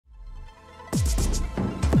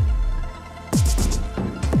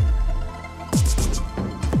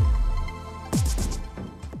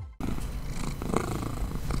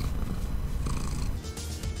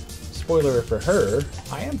Spoiler for her,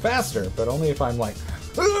 I am faster, but only if I'm like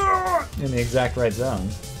in the exact right zone.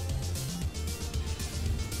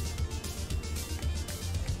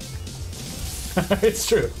 It's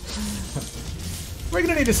true. We're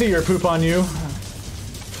gonna need to see your poop on you.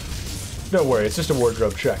 Don't worry, it's just a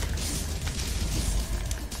wardrobe check.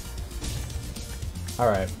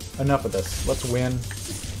 Alright, enough of this. Let's win.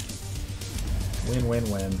 Win,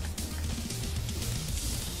 win, win.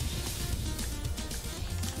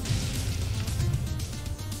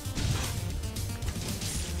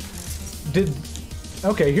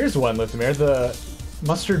 Okay, here's one, Lithimir. The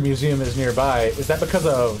mustard museum is nearby. Is that because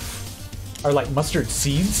of... Are, like, mustard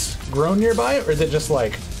seeds grown nearby? Or is it just,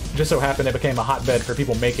 like, just so happened it became a hotbed for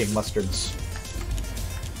people making mustards?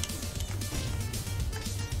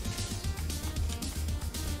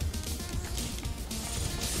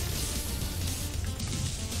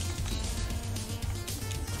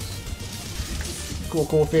 Cool,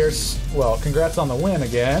 cool, fierce. Well, congrats on the win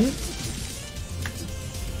again.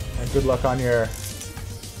 And good luck on your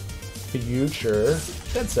future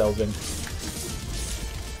dead cellsing.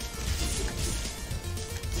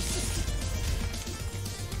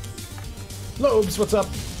 Lobes, what's up?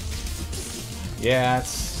 Yeah,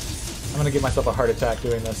 I'm gonna give myself a heart attack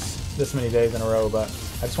doing this many days in a row, but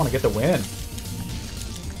I just want to get the win.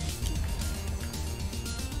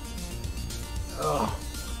 Ugh.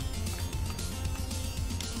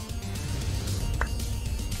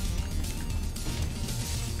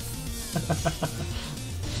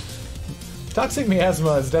 Toxic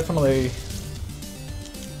miasma is definitely...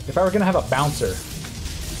 If I were gonna have a bouncer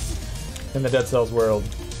in the Dead Cells world,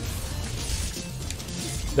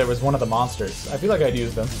 there was one of the monsters. I feel like I'd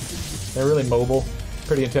use them. They're really mobile,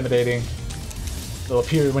 pretty intimidating. They'll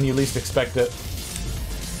appear when you least expect it.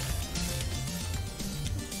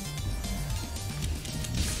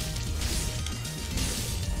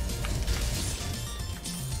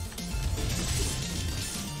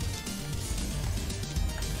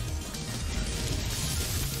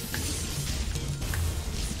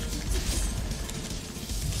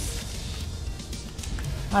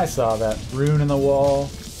 I saw that rune in the wall.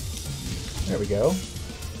 There we go.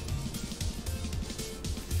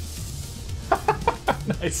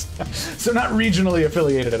 Nice. So not regionally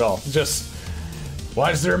affiliated at all. Just,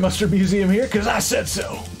 why is there a mustard museum here? Because I said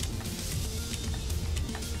so.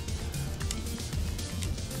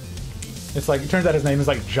 It's like, it turns out his name is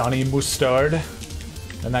like Johnny Mustard.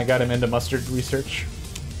 And that got him into mustard research.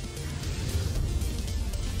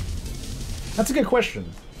 That's a good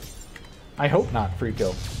question. I hope not free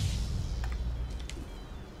kill.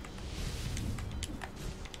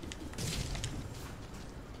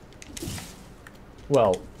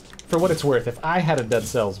 Well, for what it's worth, if I had a Dead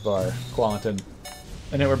Cells bar, Qualentin,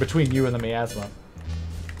 and it were between you and the miasma,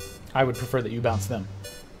 I would prefer that you bounce them.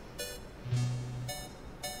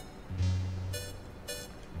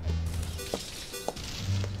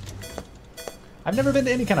 I've never been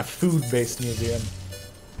to any kind of food-based museum.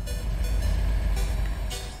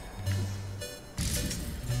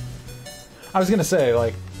 I was gonna say,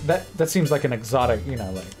 like, that seems like an exotic, you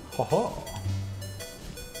know, like, ho-ho.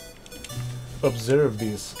 Observe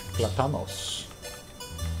these platanos.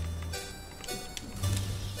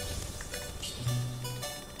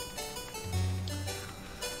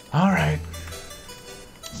 Alright.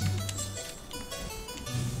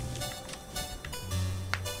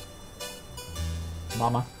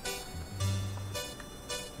 Mama.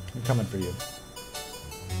 I'm coming for you.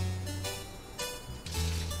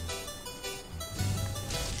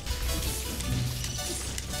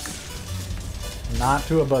 Not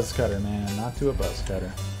to a buzz cutter, man. Not to a buzz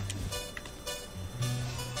cutter.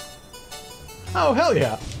 Oh, hell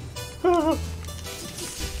yeah!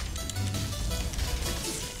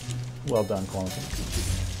 Well done, Qualentin.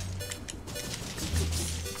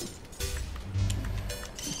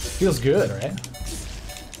 Feels good, right?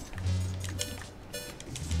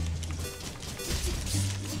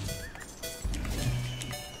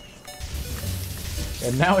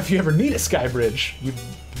 And now if you ever need a sky bridge,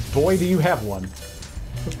 boy do you have one.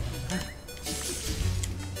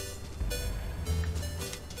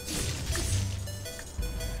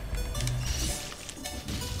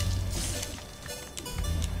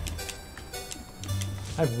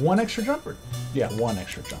 I have one extra jumper. Yeah, one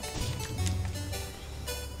extra jump.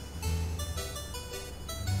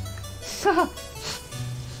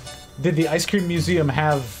 Did the ice cream museum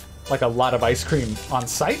have like a lot of ice cream on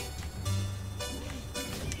site?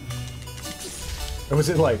 Or was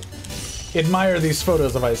it like Admire these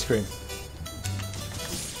photos of ice cream.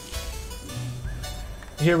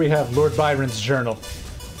 Here we have Lord Byron's journal,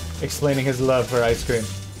 explaining his love for ice cream.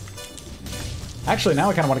 Actually, now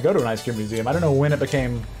I kind of want to go to an ice cream museum. I don't know when it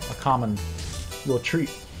became a common little treat.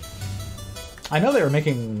 I know they were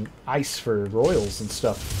making ice for royals and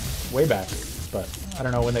stuff way back, but I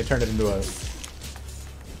don't know when they turned it into a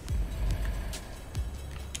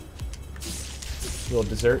little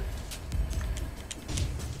dessert.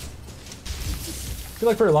 I feel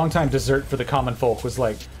like for a long time, dessert for the common folk was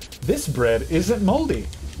like, this bread isn't moldy.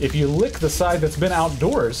 If you lick the side that's been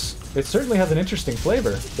outdoors, it certainly has an interesting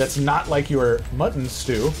flavor. That's not like your mutton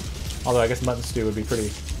stew. Although I guess mutton stew would be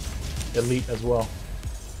pretty elite as well.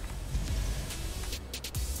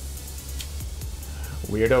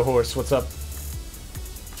 Weirdo horse, what's up?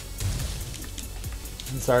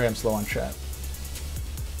 I'm sorry I'm slow on chat.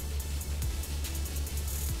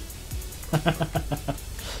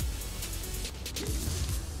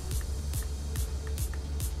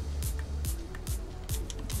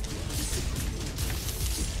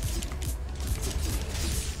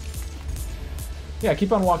 Yeah,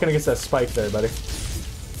 keep on walking against that spike there, buddy.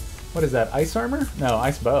 What is that, ice armor? No,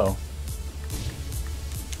 ice bow.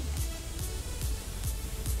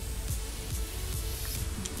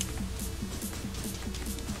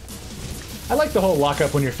 I like the whole lock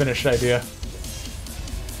up when you're finished idea.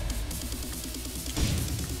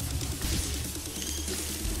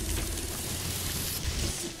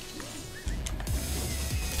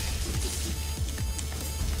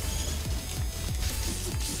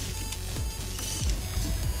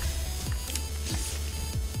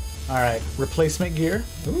 Alright, replacement gear.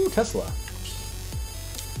 Ooh, Tesla.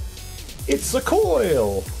 It's a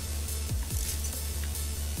coil!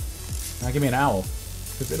 Now give me an owl,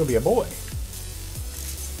 because it'll be a boy.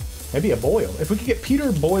 Maybe a boil. If we could get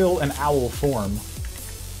Peter Boyle in owl form,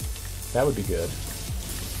 that would be good.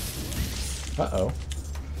 Uh-oh.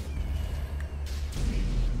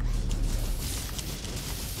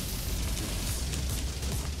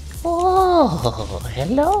 Oh,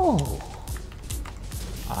 hello.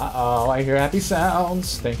 Uh-oh, I hear happy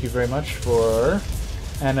sounds. Thank you very much for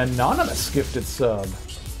an anonymous gifted sub.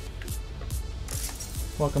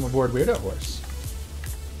 Welcome aboard, Weirdo Horse.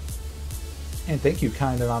 And thank you,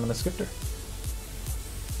 kind anonymous gifter.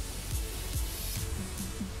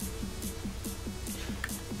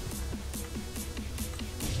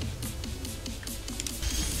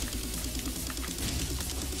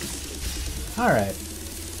 Alright.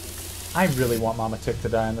 I really want Mama Tick to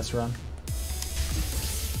die in this run.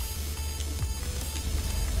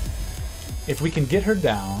 If we can get her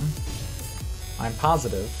down, I'm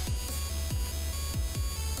positive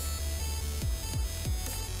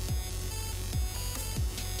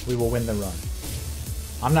we will win the run.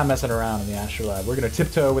 I'm not messing around in the Astrolab. We're going to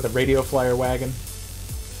tiptoe with a radio flyer wagon.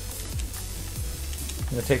 I'm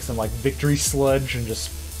going to take some like victory sludge and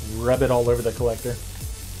just rub it all over the collector.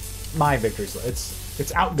 My victory sludge.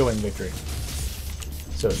 It's outgoing victory.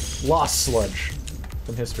 So lost sludge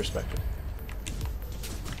from his perspective.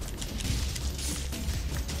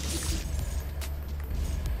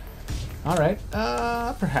 Alright,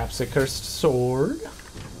 perhaps a cursed sword.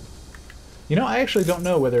 You know, I actually don't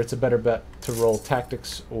know whether it's a better bet to roll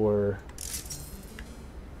tactics or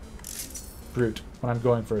brute when I'm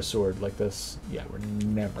going for a sword like this. Yeah, we're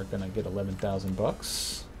never gonna get 11,000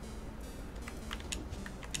 bucks.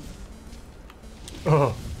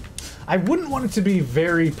 Oh, I wouldn't want it to be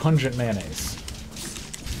very pungent mayonnaise.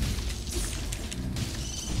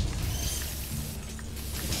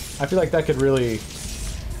 I feel like that could really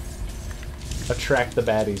attract the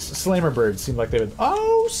baddies. Slammer birds seem like they would...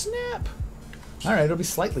 Oh, snap! Alright, it'll be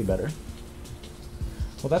slightly better.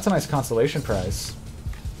 Well, that's a nice consolation prize.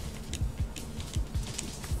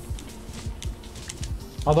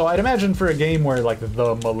 Although I'd imagine for a game where, like,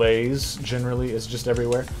 the malaise generally is just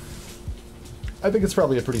everywhere, I think it's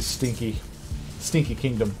probably a pretty stinky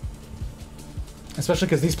kingdom. Especially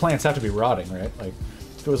because these plants have to be rotting, right? Like,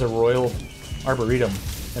 if it was a royal arboretum,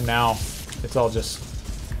 and now it's all just...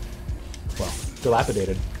 well,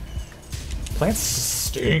 dilapidated. Plants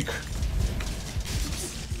stink. I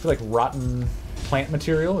feel like rotten plant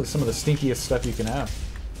material is some of the stinkiest stuff you can have.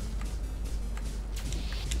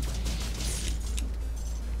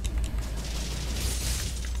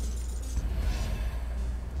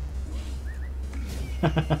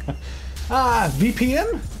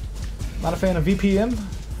 VPN? Not a fan of VPN?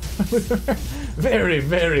 Very,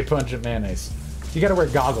 very pungent mayonnaise. You gotta wear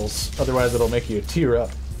goggles, otherwise it'll make you tear up.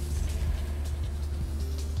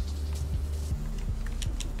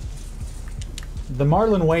 The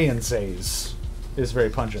Marlon Wayans is very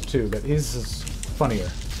pungent too, but his is funnier.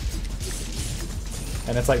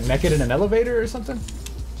 And it's like naked in an elevator or something?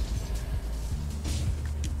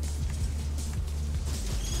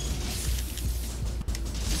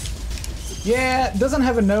 Yeah, it doesn't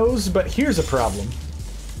have a nose, but here's a problem.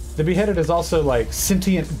 The beheaded is also like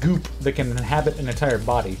sentient goop that can inhabit an entire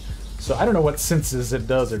body. So I don't know what senses it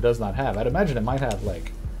does or does not have. I'd imagine it might have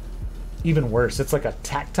like even worse. It's like a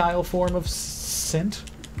tactile form of scent.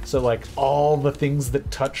 So like all the things that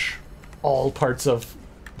touch all parts of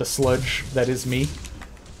the sludge that is me,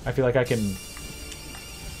 I feel like I can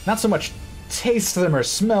not so much taste them or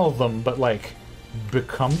smell them, but like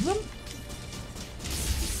become them?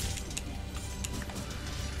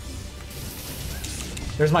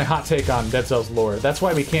 There's my hot take on Dead Cells lore. That's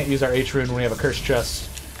why we can't use our H-rune when we have a cursed chest,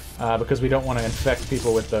 because we don't want to infect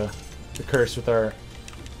people with the curse with our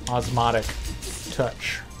osmotic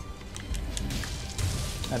touch.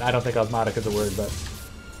 And I don't think osmotic is a word, but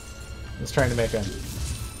I was trying to make an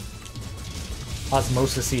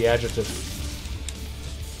osmosis-y adjective.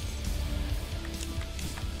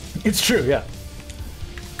 It's true, yeah.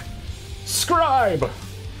 Scribe!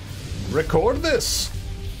 Record this!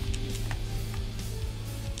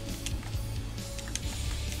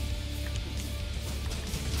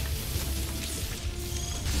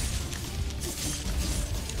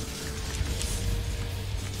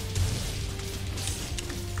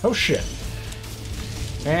 Oh shit.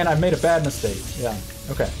 And I've made a bad mistake. Yeah,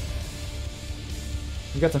 okay.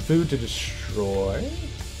 We got some food to destroy.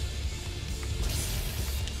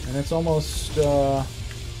 And it's almost,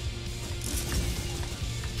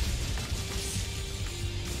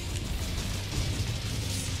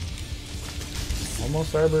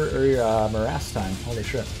 almost Morass time. Holy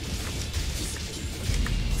shit.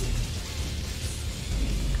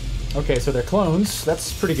 Okay, so they're clones.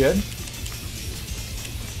 That's pretty good.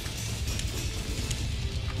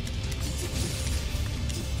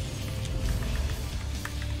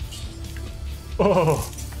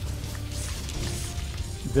 Oh,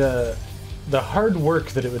 the hard work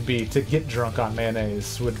that it would be to get drunk on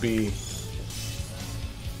mayonnaise would be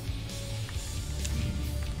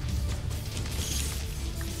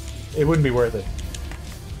it wouldn't be worth it.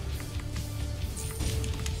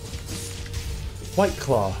 White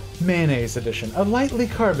Claw mayonnaise edition, a lightly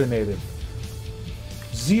carbonated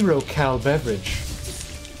 0-cal beverage.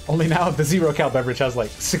 Only now the 0-cal beverage has like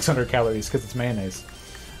 600 calories because it's mayonnaise.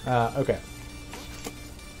 Okay.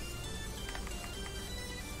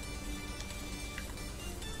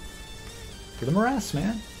 For the Morass,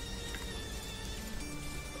 man.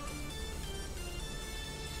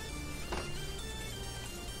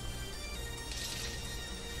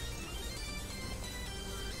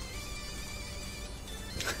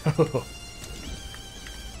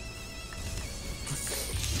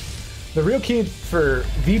 The real key for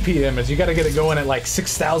VPM is you gotta get it going at like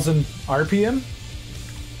 6,000 RPM.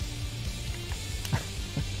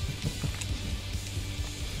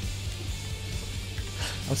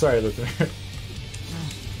 I'm sorry, Luther.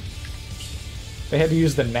 They had to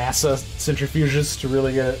use the NASA centrifuges to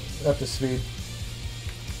really get it up to speed.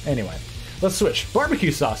 Anyway, let's switch.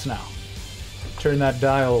 Barbecue sauce now. Turn that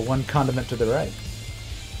dial one condiment to the right.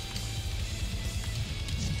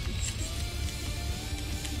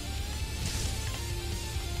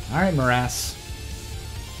 Alright, Morass.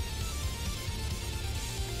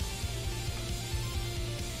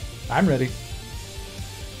 I'm ready.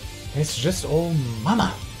 It's just old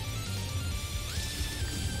mama.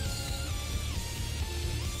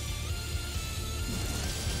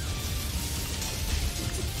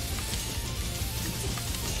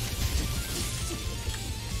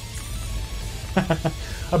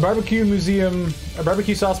 A barbecue museum, a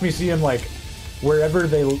barbecue sauce museum, like wherever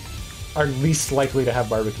they are least likely to have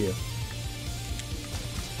barbecue.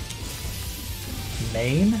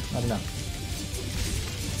 Maine? I don't know.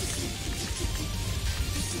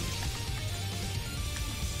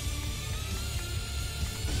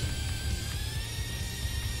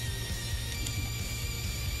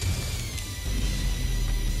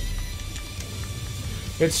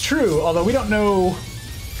 It's true, although we don't know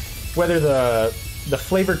whether the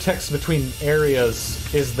flavor text between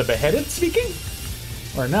areas is the beheaded speaking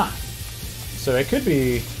or not. So it could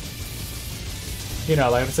be, you know,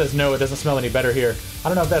 like if it says no, it doesn't smell any better here. I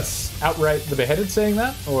don't know if that's outright the beheaded saying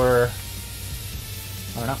that, or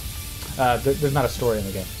I don't know. There's not a story in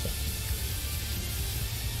the game. So.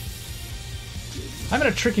 I'm in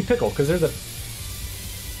a tricky pickle because there's a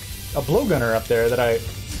blowgunner up there that I.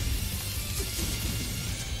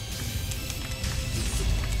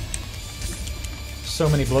 So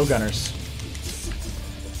many blowgunners.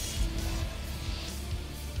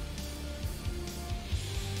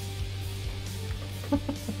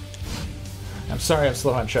 I'm sorry I'm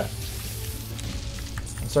slow on chat.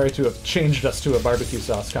 I'm sorry to have changed us to a barbecue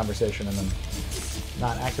sauce conversation and then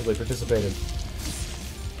not actively participated.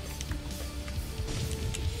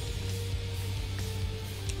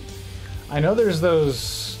 I know there's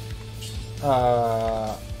those...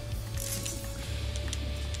 I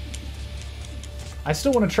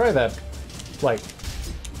still want to try that, like,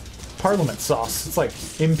 Parliament sauce. It's like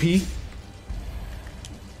MP.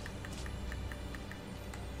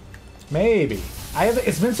 Maybe.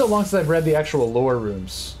 It's been so long since I've read the actual lore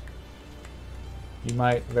rooms. You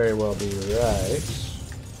might very well be right.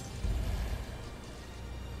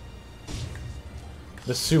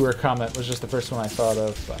 The sewer comment was just the first one I thought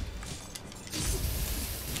of, but...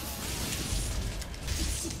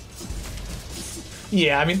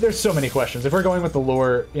 Yeah, I mean, there's so many questions. If we're going with the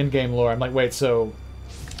lore, in-game lore, I'm like, wait, so...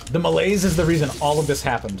 The malaise is the reason all of this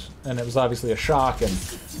happened, and it was obviously a shock and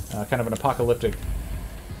kind of an apocalyptic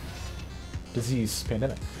disease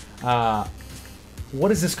pandemic.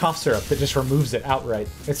 What is this cough syrup that just removes it outright?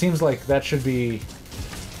 It seems like that should be...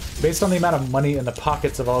 Based on the amount of money in the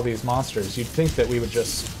pockets of all these monsters, you'd think that we would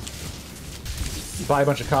just buy a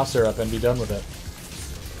bunch of cough syrup and be done with it.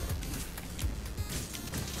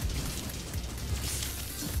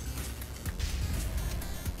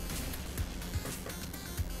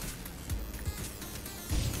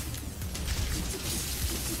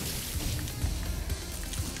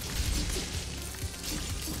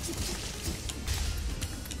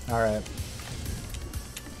 Alright.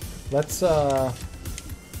 Let's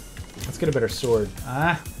get a better sword.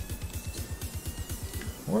 Ah!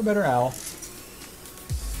 Or a better owl.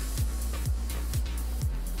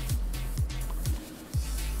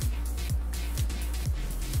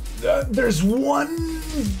 There's one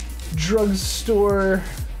drugstore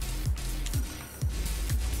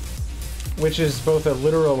which is both a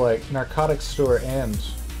literal, like, narcotics store and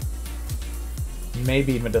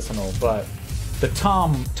maybe medicinal, but the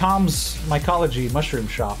Tom's Mycology mushroom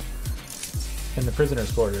shop in the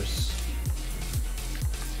prisoners' quarters.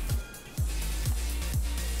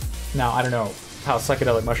 Now, I don't know how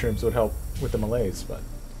psychedelic mushrooms would help with the malaise, but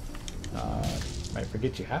might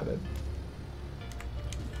forget you have it.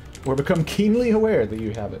 Or become keenly aware that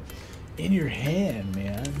you have it. In your hand,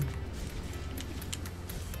 man.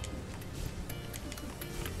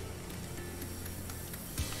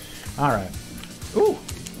 Alright. Ooh!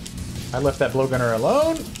 I left that blowgunner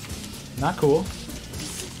alone. Not cool.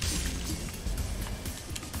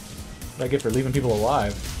 What I get for leaving people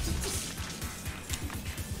alive.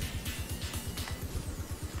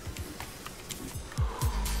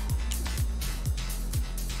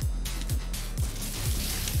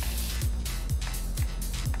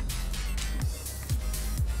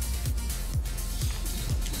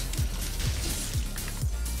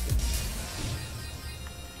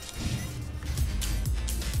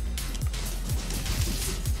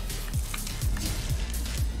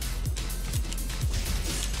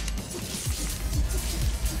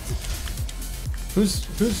 Who's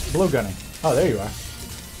blowgunning? Oh, there you are.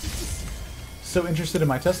 So interested in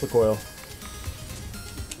my Tesla coil.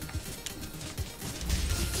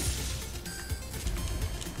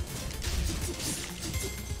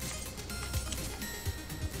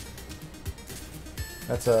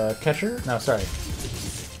 That's a catcher? No, sorry.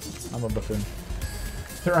 I'm a buffoon.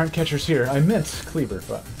 There aren't catchers here. I meant cleaver,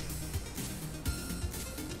 but...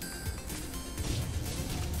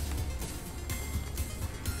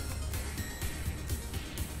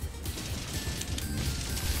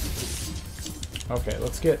 Okay,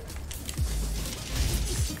 let's get...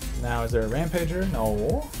 Now, is there a rampager?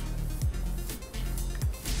 No.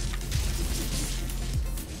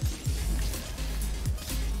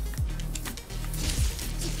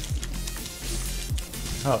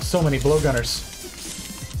 Oh, so many blowgunners.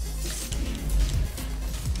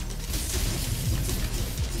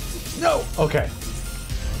 No! Okay.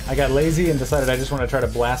 I got lazy and decided I just want to try to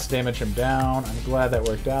blast damage him down. I'm glad that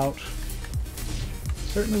worked out.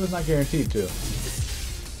 Certainly was not guaranteed to.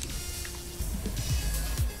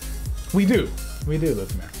 We do,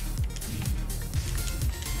 Lithmir.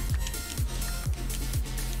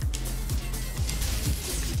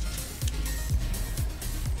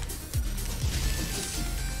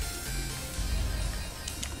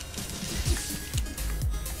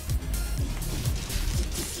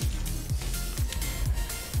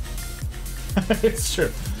 It's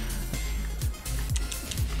true.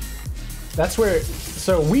 That's where...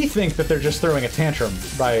 So we think that they're just throwing a tantrum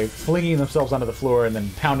by flinging themselves onto the floor and then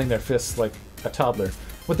pounding their fists like a toddler.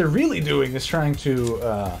 What they're really doing is trying to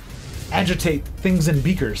agitate things in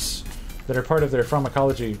beakers that are part of their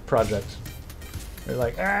pharmacology project. They're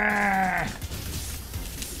like, ah!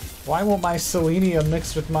 Why won't my selenium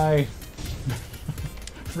mix with my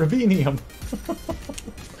rubidium?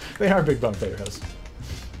 They are big bone potatoes.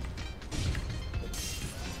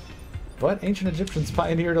 But ancient Egyptians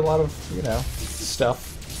pioneered a lot of, you know, stuff.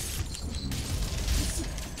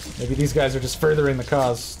 Maybe these guys are just furthering the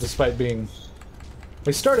cause, despite being...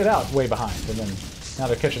 They started out way behind, and then now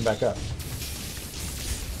they're catching back up.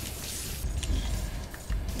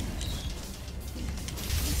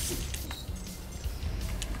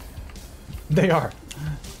 They are.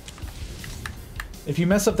 If you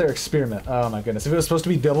mess up their experiment, oh my goodness. If it was supposed to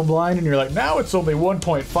be double blind, and you're like, now it's only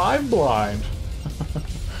 1.5 blind.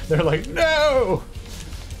 They're like, no!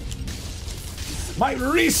 My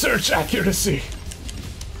research accuracy!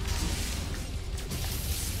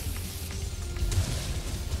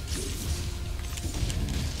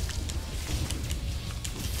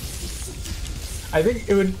 I think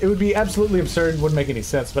it would be absolutely absurd, wouldn't make any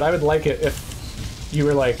sense, but I would like it if you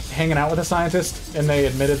were like hanging out with a scientist and they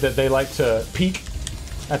admitted that they like to peek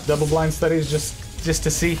at double blind studies just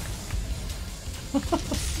to see.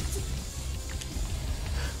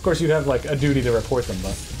 Of course, you'd have like a duty to report them,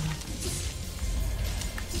 but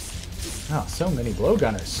oh, so many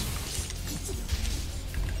blowgunners.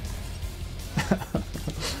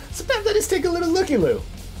 Sometimes I just take a little looky-loo.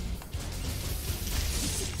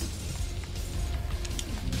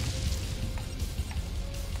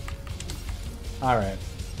 Alright.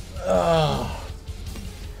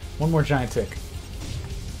 One more giant tick.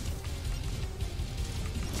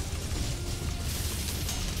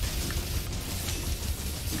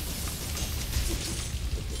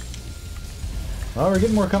 Well, we're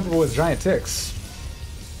getting more comfortable with giant ticks.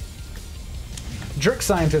 Jerk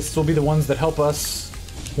scientists will be the ones that help us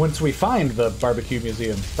once we find the barbecue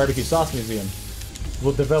sauce museum.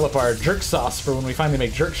 We'll develop our jerk sauce for when we finally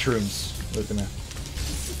make jerk shrooms. Look at me.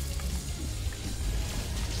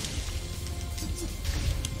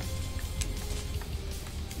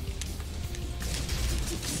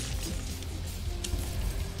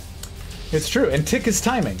 It's true, and tick is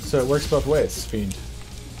timing, so it works both ways, Fiend.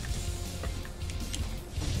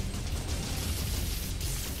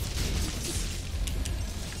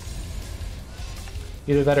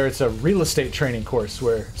 Either that or it's a real estate training course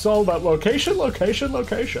where it's all about location, location,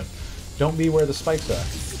 location. Don't be where the spikes are.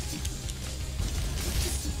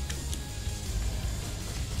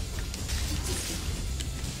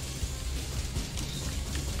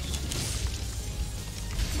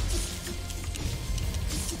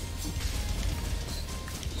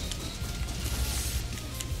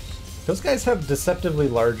 Those guys have deceptively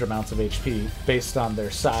large amounts of HP based on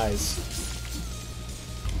their size.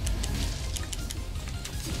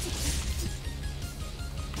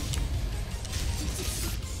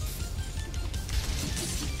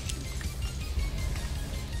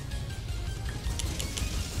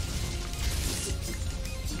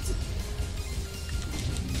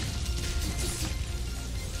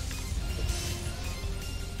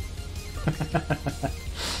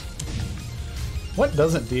 What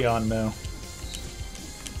doesn't Dion know?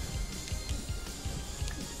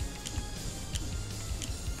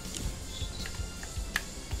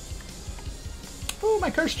 Oh,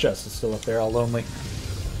 my curse chest is still up there, all lonely.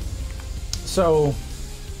 So...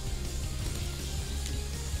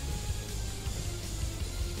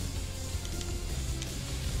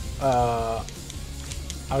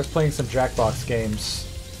 I was playing some Jackbox games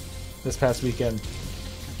this past weekend.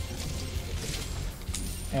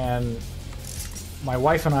 And my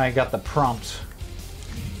wife and I got the prompt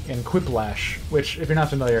in Quiplash, which, if you're not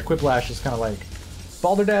familiar, Quiplash is kind of like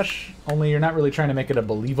Balderdash, only you're not really trying to make it a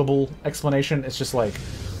believable explanation. It's just like,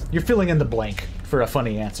 you're filling in the blank for a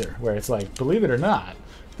funny answer, where it's like, believe it or not,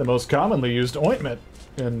 the most commonly used ointment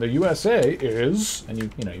in the USA is, and you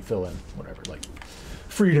know, you fill in whatever, like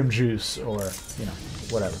freedom juice or, you know,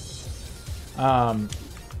 whatever.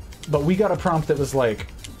 But we got a prompt that was like,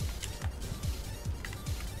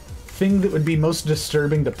 thing that would be most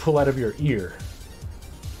disturbing to pull out of your ear.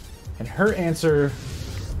 And her answer,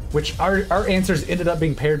 which our answers ended up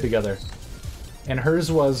being paired together, and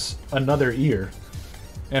hers was another ear,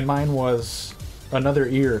 and mine was another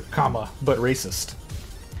ear, comma, but racist.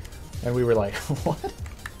 And we were like, what?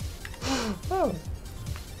 Oh.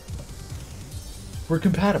 We're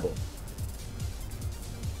compatible.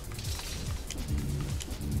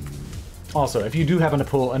 Also, if you do happen to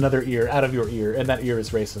pull another ear out of your ear, and that ear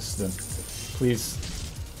is racist, then please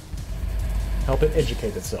help it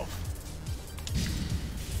educate itself.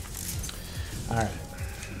 Alright.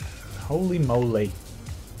 Holy moly.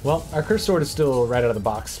 Well, our cursed sword is still right out of the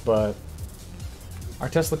box, but our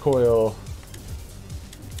Tesla coil...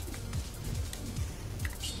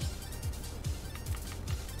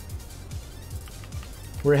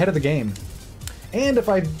 We're ahead of the game. And if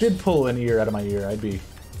I did pull an ear out of my ear, I'd be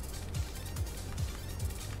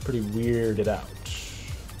pretty weirded out.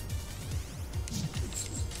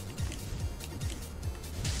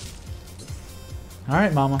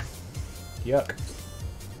 Alright, mama. Yuck.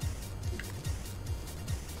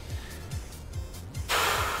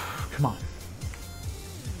 Come on.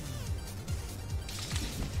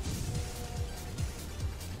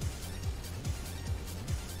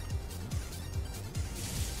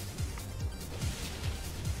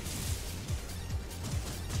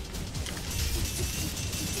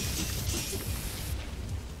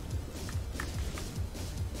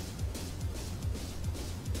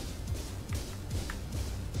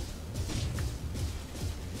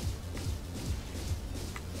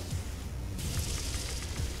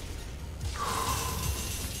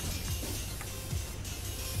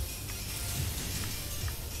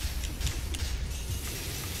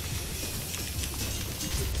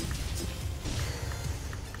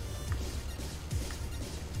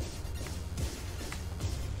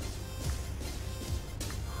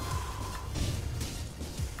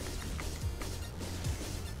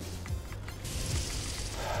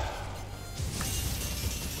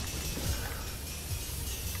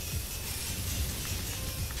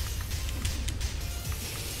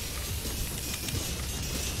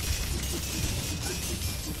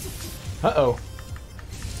 Uh-oh.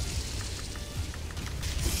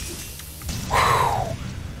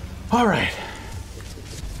 All right.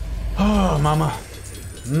 Oh, mama.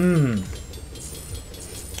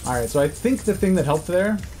 All right, so I think the thing that helped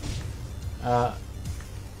there, I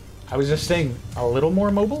was just staying a little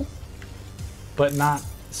more mobile, but not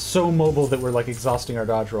so mobile that we're, like, exhausting our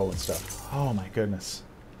dodge roll and stuff. Oh, my goodness.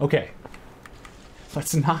 Okay.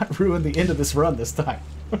 Let's not ruin the end of this run this time.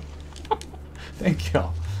 Thank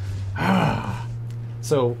y'all.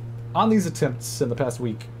 So, on these attempts in the past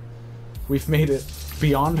week, we've made it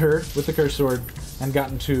beyond her with the curse sword and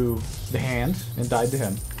gotten to the hand and died to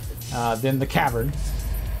him. Then the cavern.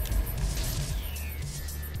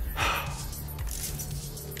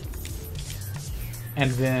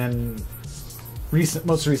 And then,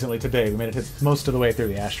 most recently today, we made it most of the way through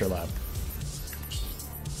the Astrolab.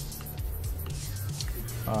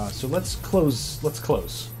 So let's close.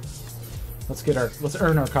 Let's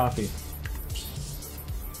earn our coffee.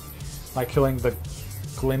 By killing the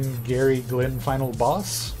Glen final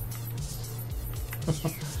boss?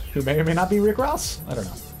 Who may or may not be Rick Ross? I don't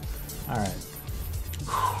know. Alright.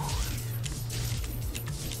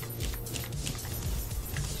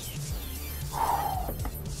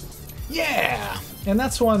 Yeah! And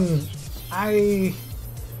that's one the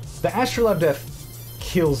Astrolab death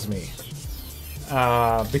kills me.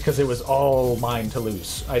 Because it was all mine to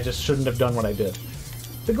lose. I just shouldn't have done what I did.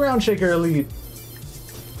 The Ground Shaker Elite,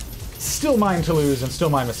 still mine to lose and still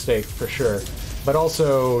my mistake, for sure. But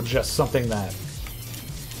also just something that...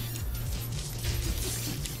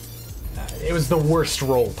 it was the worst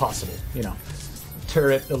roll possible, you know.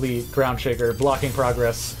 Turret, Elite, Ground Shaker, blocking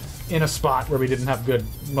progress, in a spot where we didn't have good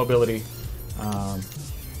mobility.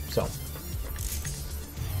 So...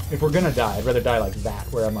 if we're gonna die, I'd rather die like that,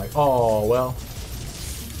 where I'm like, oh, well...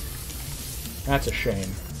 that's a shame.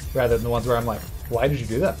 Rather than the ones where I'm like, why did you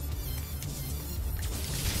do that?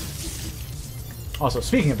 Also,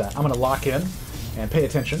 speaking of that, I'm going to lock in and pay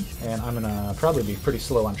attention, and I'm going to probably be pretty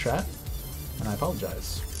slow on chat, and I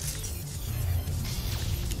apologize.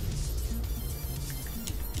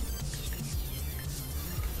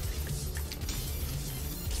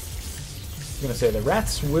 I'm going to say the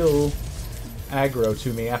rats will aggro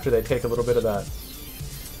to me after they take a little bit of that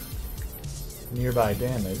nearby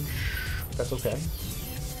damage. That's okay.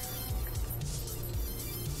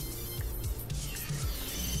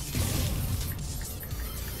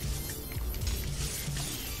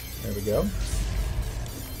 There we go.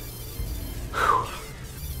 Whew.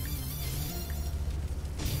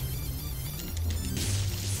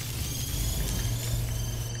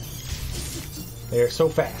 They are so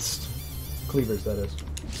fast. Cleavers, that is.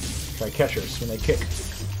 Sorry, catchers, when they kick.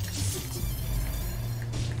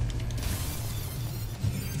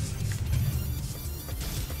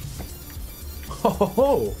 Ho ho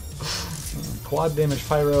ho! Quad damage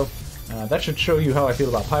pyro. That should show you how I feel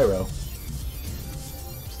about pyro.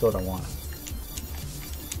 Still don't want it.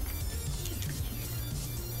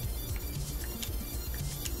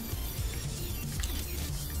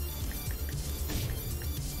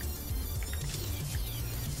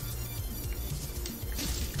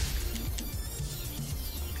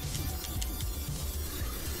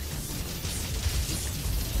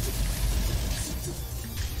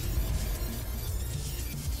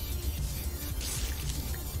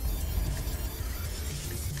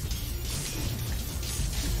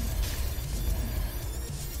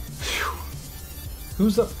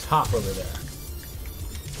 Who's up top over there?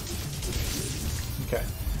 Okay.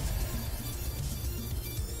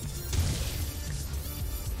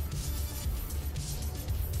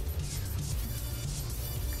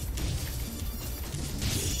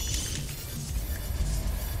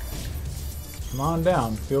 Come on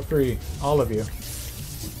down. Feel free, all of you.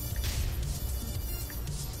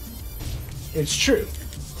 It's true.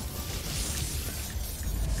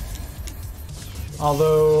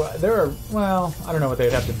 Although, there are, well, I don't know what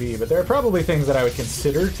they'd have to be, but there are probably things that I would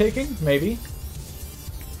consider taking, maybe.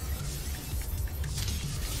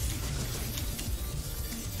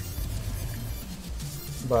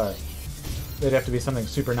 But they'd have to be something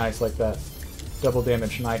super nice like that double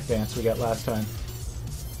damage knife dance we got last time.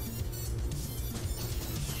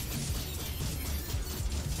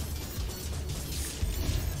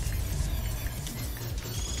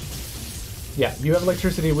 Yeah, you have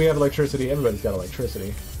electricity, we have electricity, everybody's got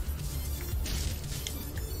electricity.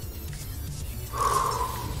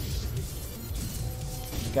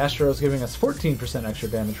 Gastro's giving us 14% extra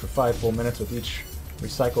damage for 5 full minutes with each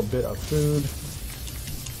recycled bit of food.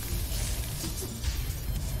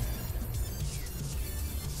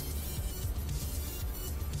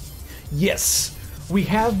 Yes, we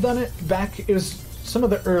have done it back. It was some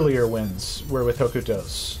of the earlier wins were with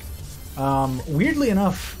Hokutos. Weirdly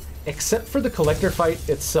enough, except for the collector fight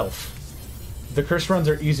itself, the curse runs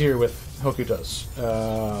are easier with Hokutos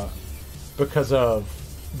because of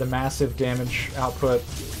the massive damage output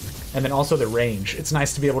and then also the range. It's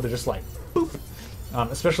nice to be able to just like boop,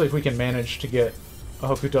 especially if we can manage to get a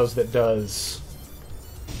Hokutos that does,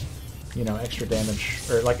 you know, extra damage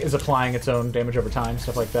or like is applying its own damage over time,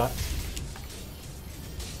 stuff like that.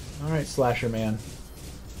 All right, Slasher Man,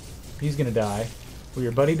 he's gonna die. Will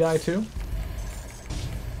your buddy die too?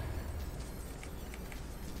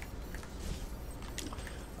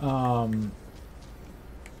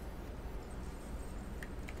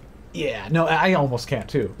 Yeah, no, I almost can't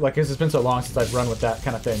too. Like, it's been so long since I've run with that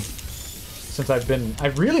kind of thing. Since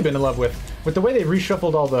I've really been in love with the way they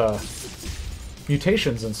reshuffled all the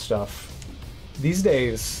mutations and stuff. These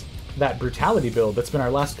days, that brutality build that's been our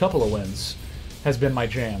last couple of wins has been my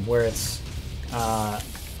jam, where it's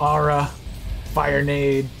Aura, Fire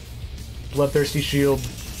Nade, Bloodthirsty Shield.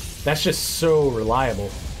 That's just so reliable.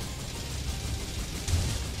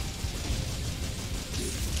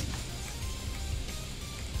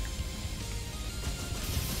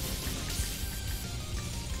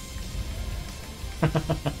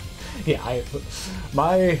 Yeah,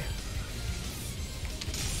 my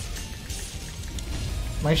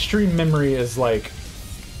stream memory is like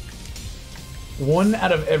 1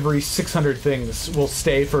 out of every 600 things will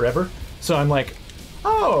stay forever. So I'm like,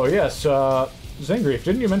 oh yes, Zangrief,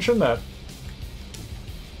 didn't you mention that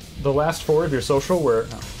the last 4 of your social were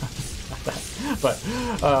no, not that, but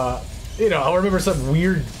you know, I'll remember some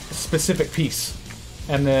weird specific piece,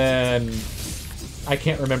 and then I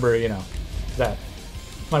can't remember, you know, that.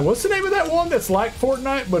 Like, what's the name of that one that's like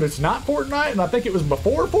Fortnite, but it's not Fortnite, and I think it was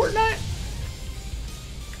before Fortnite?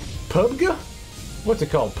 PUBG? What's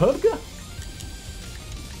it called? PUBG?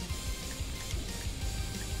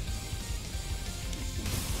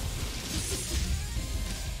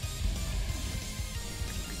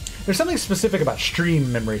 There's something specific about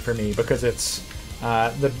stream memory for me, because it's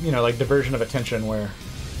the, you know, like diversion of attention where,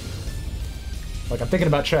 like, I'm thinking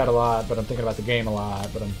about chat a lot, but I'm thinking about the game a lot,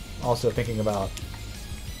 but I'm also thinking about,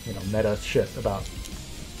 you know, meta shit about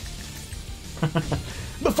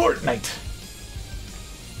the Fortnite.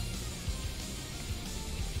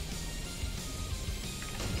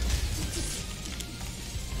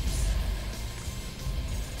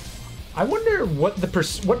 I wonder what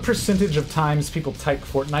what percentage of times people type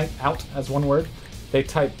Fortnite out as one word. They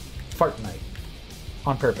type Fartnite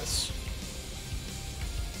on purpose.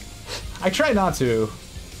 I try not to.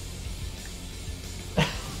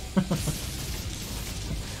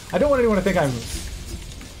 I don't want anyone to think I'm...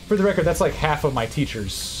 For the record, that's like half of my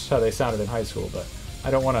teachers, how they sounded in high school, but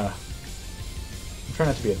I don't want to... I'm trying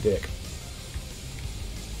not to be a dick.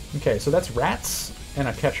 Okay, so that's rats and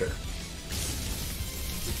a catcher.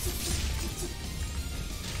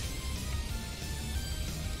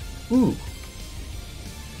 Ooh.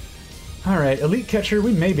 Alright, elite catcher,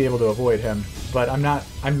 we may be able to avoid him, but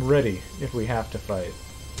I'm ready if we have to fight.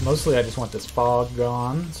 Mostly I just want this fog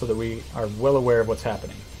gone so that we are well aware of what's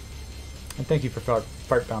happening. And thank you for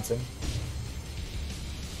fart bouncing.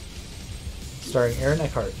 Starring Aaron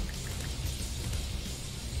Eckhart.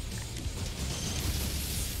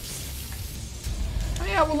 Oh,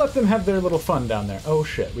 yeah, we'll let them have their little fun down there. Oh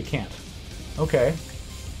shit, we can't. Okay.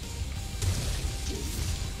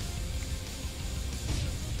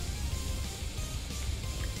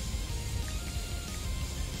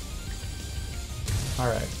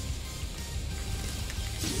 Alright.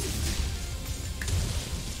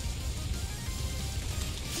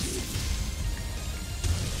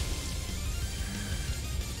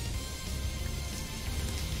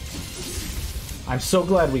 I'm so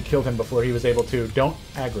glad we killed him before he was able to... Don't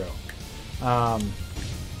aggro. Where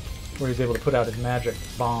he was able to put out his magic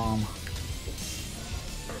bomb.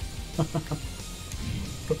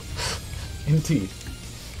 Indeed.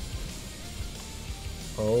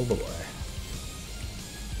 Oh boy.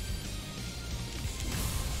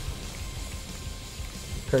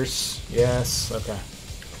 Curse. Yes. Okay.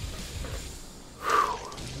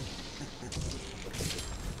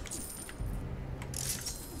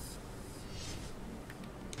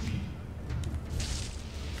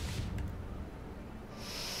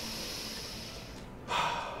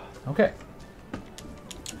 Okay.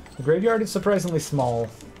 The graveyard is surprisingly small.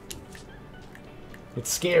 It's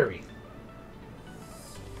scary.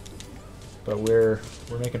 But we're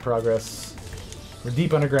making progress. We're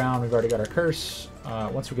deep underground. We've already got our curse.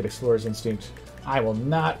 Once we get Explorer's Instinct, I will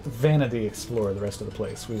not vanity explore the rest of the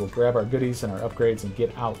place. We will grab our goodies and our upgrades and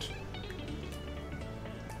get out.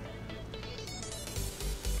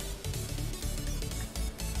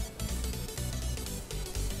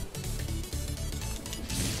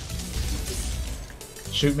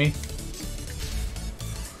 Shoot me.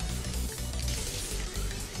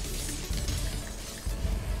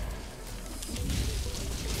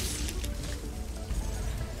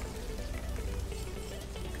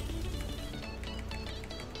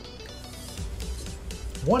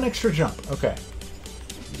 One extra jump. Okay.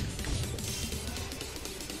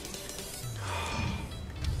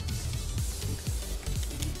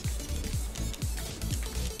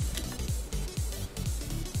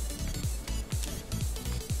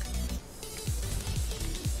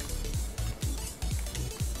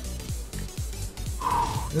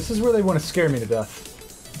 This is where they want to scare me to death.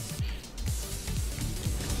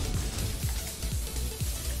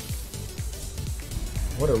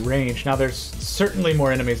 What a range. Now there's certainly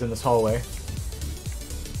more enemies in this hallway.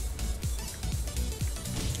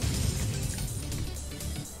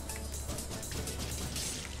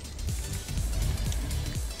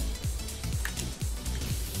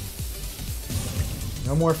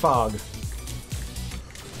 No more fog.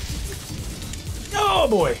 Oh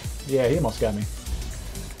boy! Yeah, he almost got me.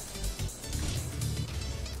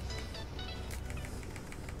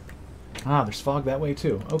 Ah, there's fog that way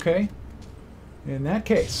too. Okay. In that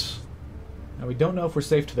case... Now we don't know if we're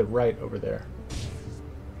safe to the right over there.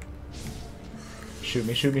 Shoot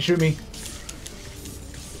me, shoot me, shoot me!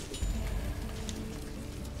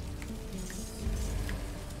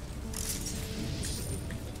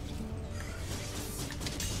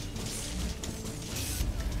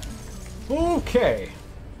 Okay.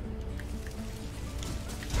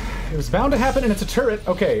 It was bound to happen and it's a turret.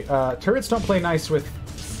 Okay, turrets don't play nice with...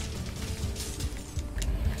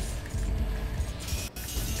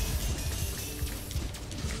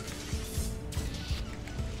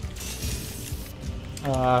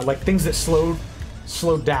 like things that slow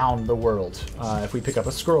down the world. If we pick up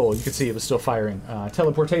a scroll, you can see it was still firing.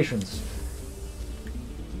 Teleportations.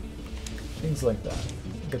 Things like that.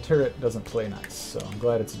 The turret doesn't play nice, so I'm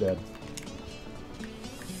glad it's dead.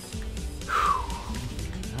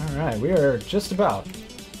 Alright, we are just about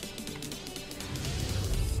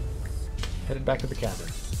headed back to the cavern.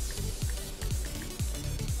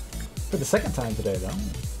 For the second time today, though.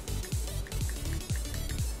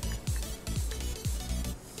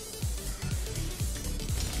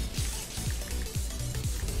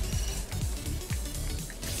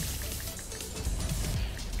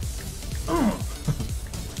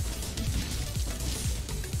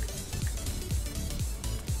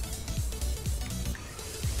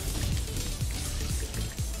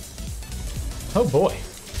 Oh boy.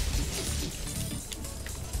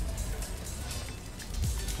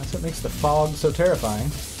 That's what makes the fog so terrifying.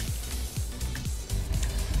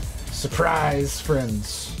 Surprise,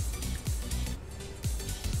 friends.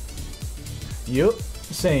 Yup,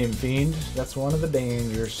 same, fiend. That's one of the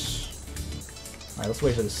dangers. Alright, let's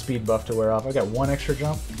wait for the speed buff to wear off. I've got one extra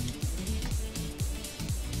jump.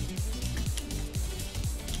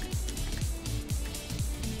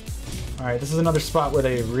 Alright, this is another spot where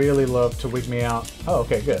they really love to wig me out. Oh,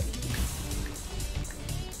 okay, good.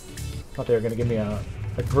 Thought they were going to give me a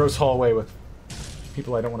gross hallway with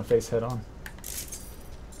people I don't want to face head on.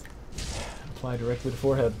 Apply directly to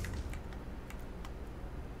forehead.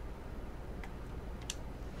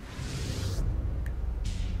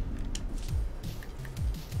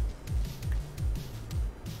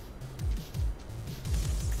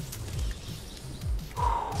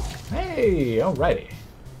 Hey, alrighty.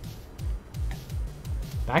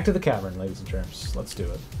 Back to the cavern, ladies and germs. Let's do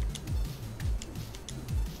it.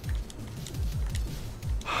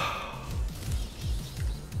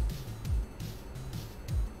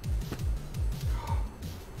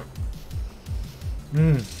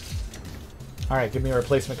 Alright, give me a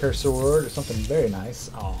replacement curse sword or something very nice.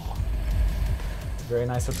 Aw. Very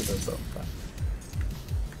nice up to those though. But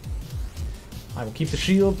I will keep the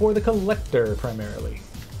shield for the collector primarily.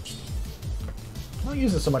 I don't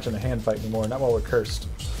use it so much in the hand fight anymore, not while we're cursed.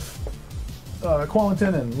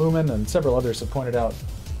 Qualentin and Lumen and several others have pointed out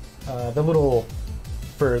the little,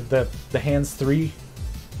 for the hands three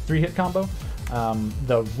hit combo,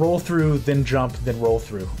 the roll through, then jump, then roll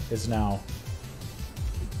through is now,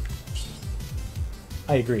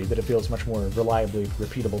 I agree that it feels much more reliably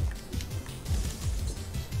repeatable.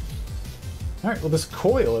 Alright, well this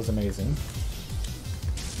coil is amazing.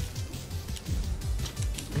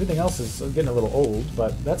 Everything else is getting a little old,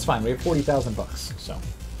 but that's fine. We have 40,000 bucks, so.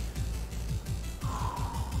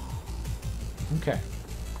 Okay.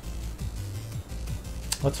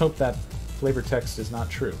 Let's hope that flavor text is not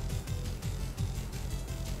true.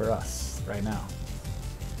 For us, right now.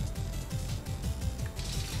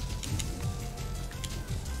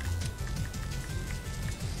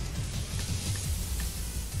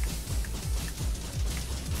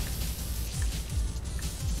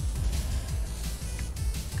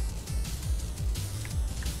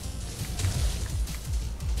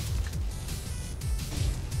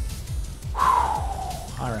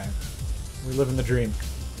 We live in the dream.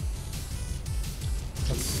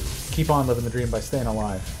 Let's keep on living the dream by staying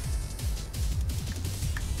alive.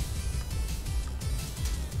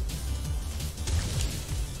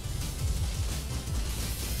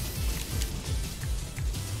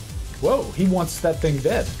 Whoa, he wants that thing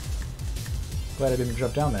dead. Glad I didn't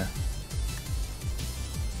jump down there.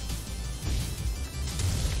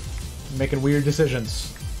 I'm making weird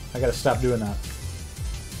decisions. I gotta stop doing that.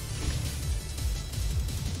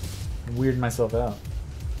 Weird myself out.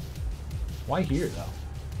 Why here, though?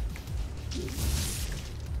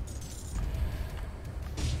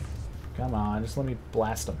 Come on, just let me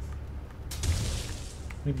blast him.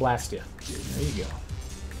 Let me blast you. There you go.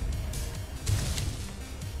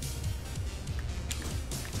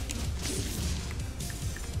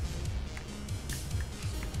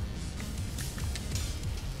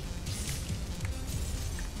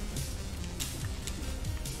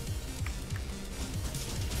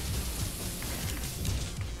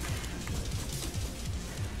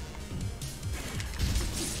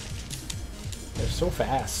 So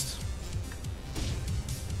fast.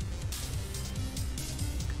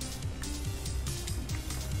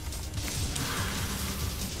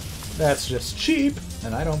 That's just cheap,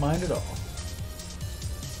 and I don't mind at all.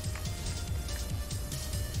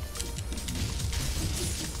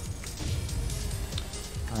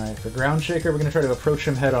 Alright, for Ground Shaker, we're going to try to approach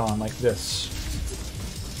him head on, like this.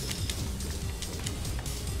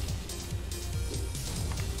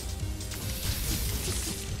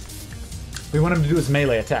 We want him to do his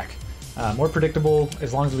melee attack. More predictable,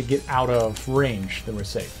 as long as we get out of range, then we're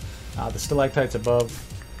safe. The stalactites above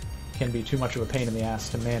can be too much of a pain in the ass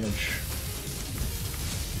to manage.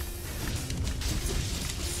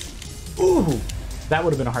 Ooh! That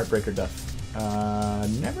would have been a heartbreaker death.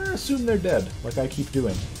 Never assume they're dead, like I keep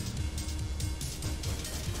doing.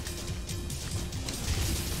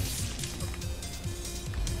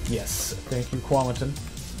 Yes, thank you, Qualentin.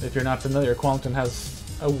 If you're not familiar, Qualentin has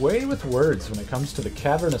a way with words when it comes to the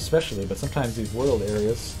cavern especially, but sometimes these world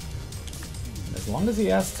areas. As long as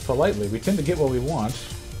he asks politely, we tend to get what we want,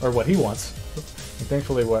 or what he wants. And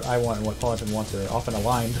thankfully what I want and what Qualentin wants are often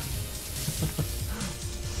aligned.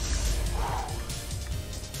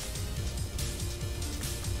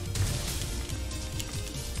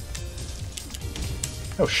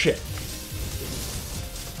 Oh shit.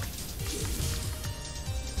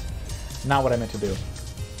 Not what I meant to do.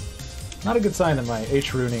 Not a good sign that my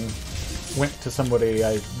H-runing went to somebody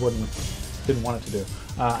I didn't want it to do.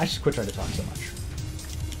 I should quit trying to talk so much.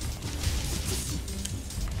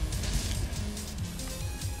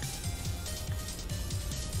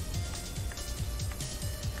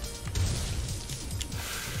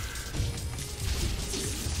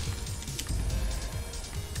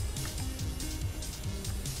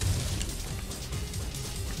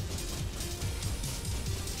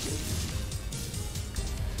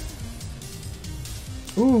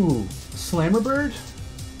 Ooh, Slammerbird?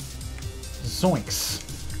 Zoinks.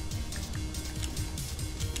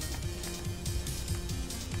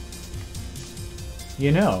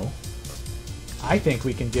 You know, I think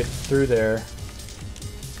we can get through there.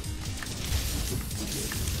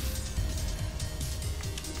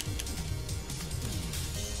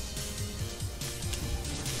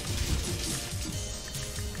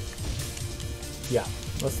 Yeah,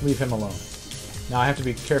 let's leave him alone. Now I have to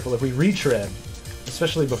be careful if we retread,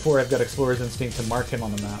 especially before I've got Explorer's Instinct to mark him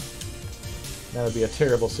on the map. That would be a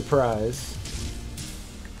terrible surprise.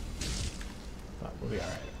 But we'll be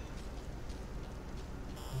alright.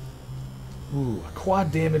 Ooh, a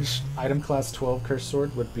quad damage item class 12 Curse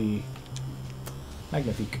Sword would be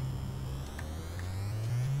magnifique.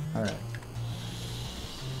 Alright.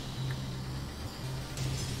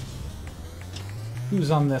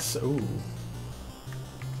 Who's on this? Ooh.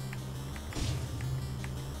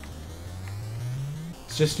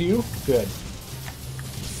 It's just you? Good.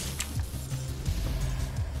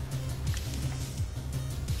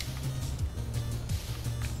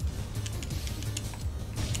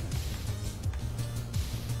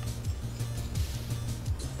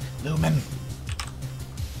 Lumen.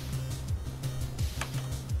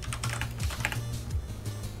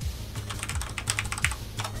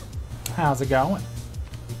 How's it going?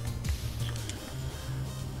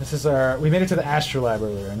 This is our... We made it to the Astrolab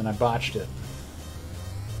earlier, and then I botched it.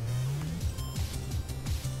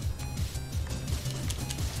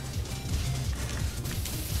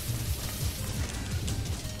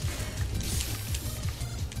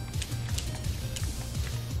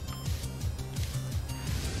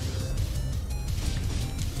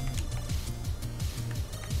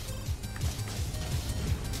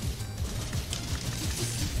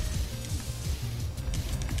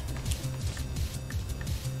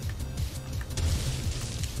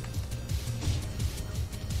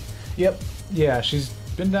 Yep. Yeah, she's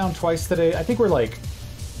been down twice today. I think we're like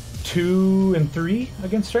 2 and 3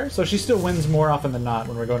 against her, so she still wins more often than not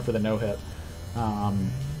when we're going for the no-hit.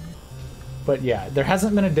 But yeah, there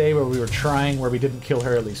hasn't been a day where we were trying where we didn't kill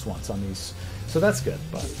her at least once on these, so that's good.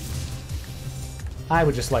 But I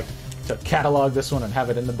would just like to catalog this one and have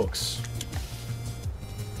it in the books,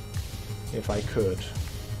 if I could.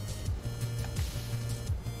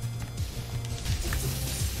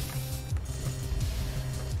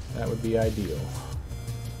 That would be ideal.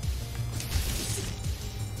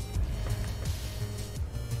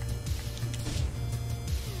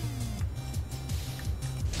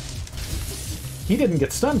 He didn't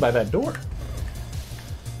get stunned by that door.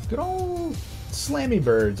 Good old Slammy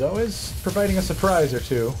Birds, always providing a surprise or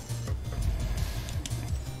two.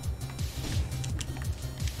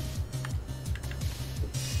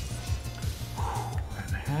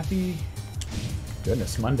 And happy...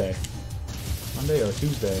 Goodness, Monday. Monday or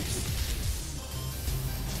Tuesday.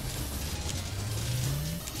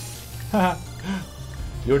 Haha.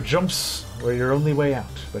 Your jumps were your only way out,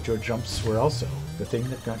 but your jumps were also the thing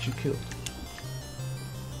that got you killed.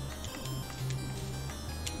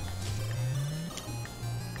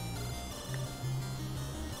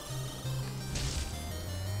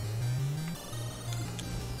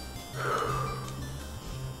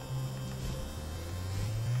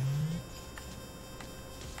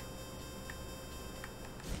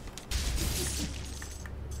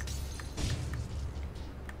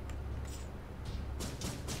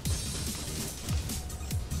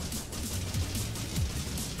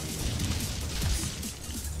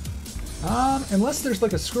 Unless there's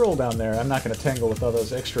like a scroll down there, I'm not going to tangle with all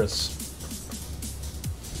those extras.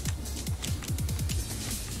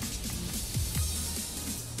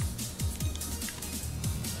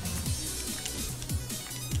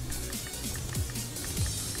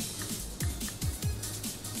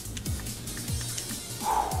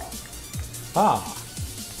 Ah.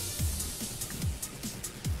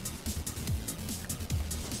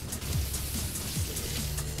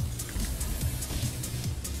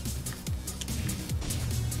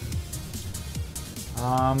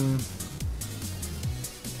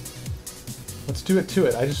 Let's do it to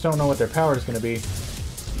it. I just don't know what their power is going to be.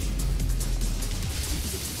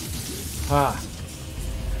 Ah.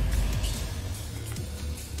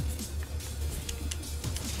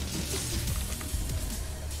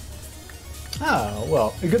 Oh,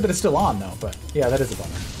 well, good that it's still on, though, but yeah, that is a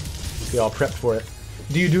bummer. Be all prepped for it.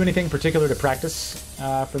 Do you do anything particular to practice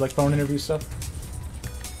for, like, phone interview stuff?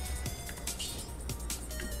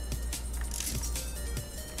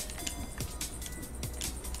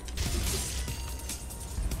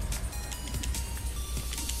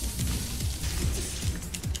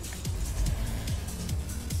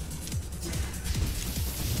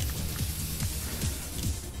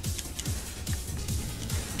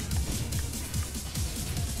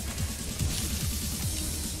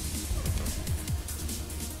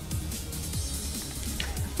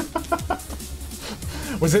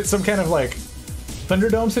 Was it some kind of, like,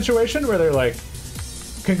 Thunderdome situation where they're like,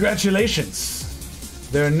 congratulations,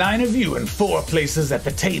 there are 9 of you and 4 places at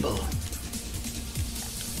the table.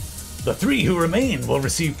 The 3 who remain will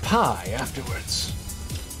receive pie afterwards.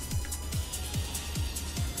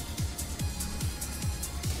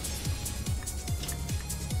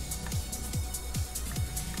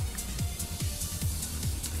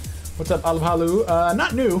 What's up, Alvalu?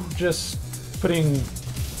 Not new, just putting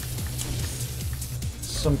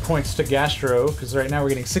some points to Gastro, because right now we're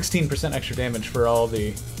getting 16% extra damage for all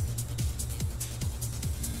the...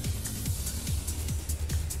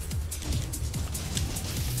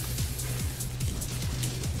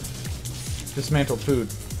 dismantled food.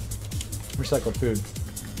 Recycled food.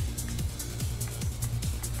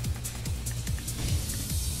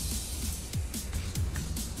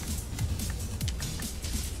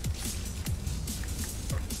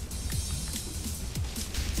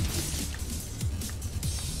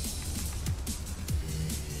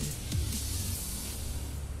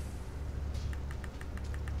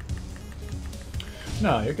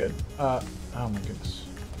 No, you're good. Oh my goodness.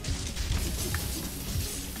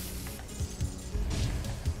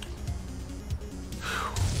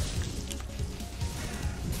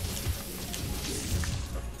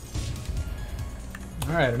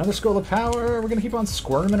 Alright, another scroll of power. We're gonna keep on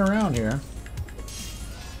squirming around here.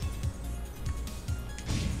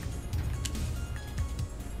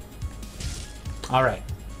 Alright.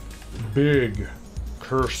 Big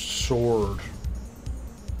cursed sword.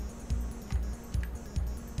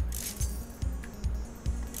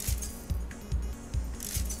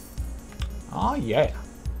 Oh yeah.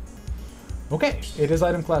 Okay, it is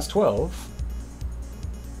item class 12.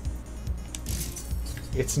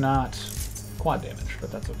 It's not quad damage,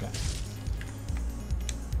 but that's okay.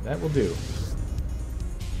 That will do.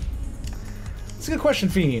 It's a good question,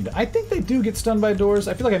 Fiend. I think they do get stunned by doors.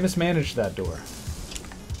 I feel like I mismanaged that door.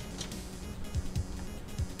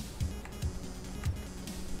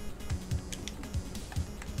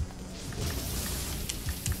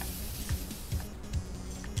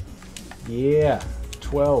 Yeah,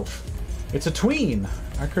 12. It's a tween.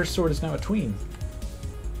 Our cursed sword is now a tween.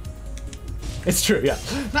 It's true, yeah.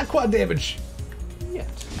 Not quad damage yet.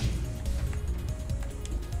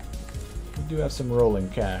 We do have some rolling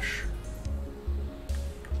cash.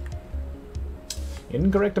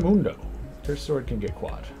 Incorrectamundo. Cursed sword can get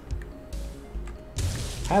quad.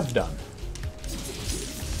 Have done.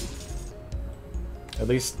 At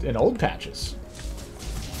least in old patches.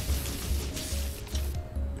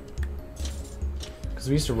 Because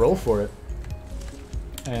we used to roll for it.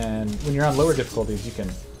 And when you're on lower difficulties, you can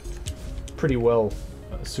pretty well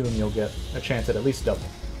assume you'll get a chance at least double.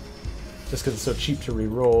 Just because it's so cheap to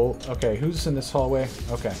re-roll. Okay, who's in this hallway?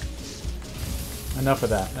 Okay. Enough of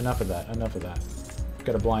that, enough of that, enough of that.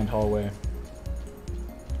 Got a blind hallway.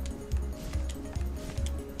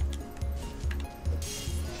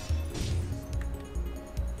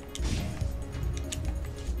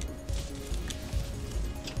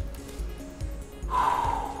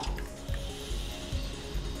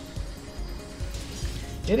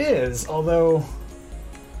 It is, although...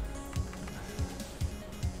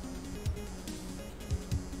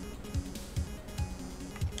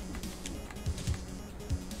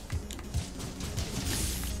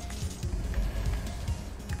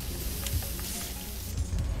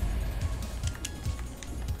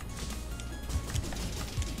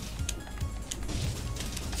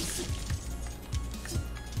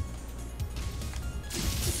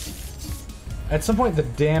 At some point, the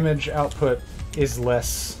damage output is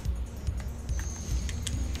less...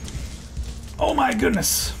 Oh my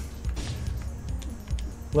goodness!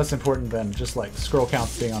 Less important than just, like, scroll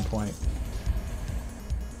counts being on point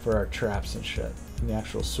for our traps and shit. And the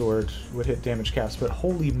actual sword would hit damage caps, but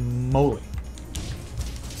holy moly.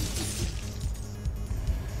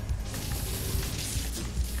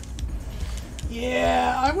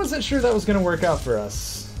 Yeah, I wasn't sure that was going to work out for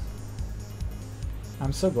us.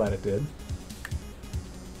 I'm so glad it did.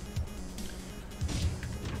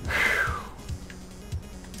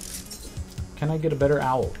 Can I get a better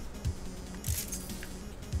owl?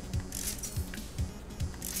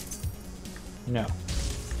 No.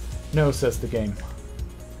 No, says the game.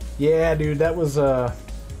 Yeah, dude, that was a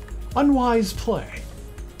unwise play.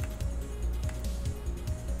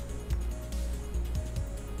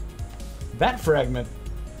 That fragment...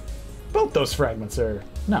 Both those fragments are...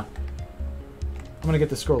 No. I'm gonna get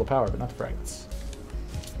the scroll of power, but not the fragments.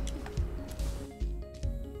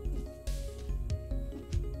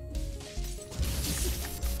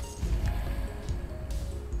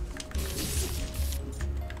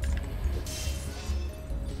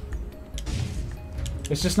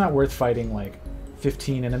 It's just not worth fighting, like,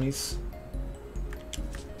 15 enemies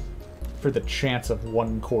for the chance of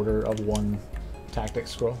 1/4 of one tactic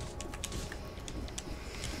scroll.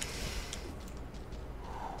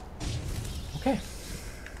 Okay.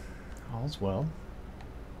 All's well.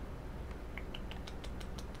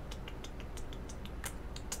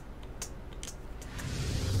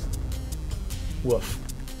 Woof.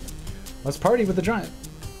 Let's party with the giant.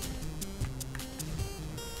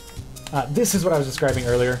 This is what I was describing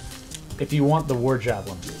earlier. If you want the war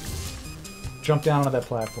javelin, jump down onto that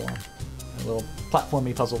platform. A little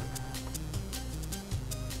platformy puzzle.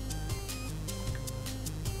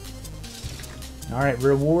 Alright,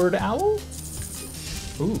 reward owl?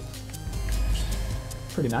 Ooh.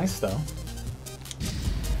 Pretty nice, though.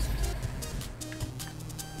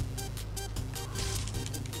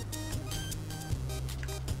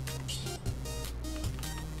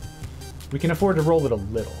 We can afford to roll it a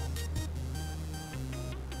little.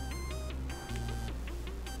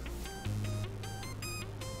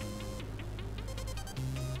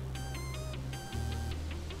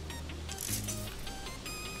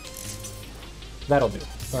 That'll do.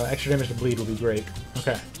 Extra damage to bleed will be great.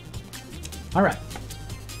 Okay. Alright.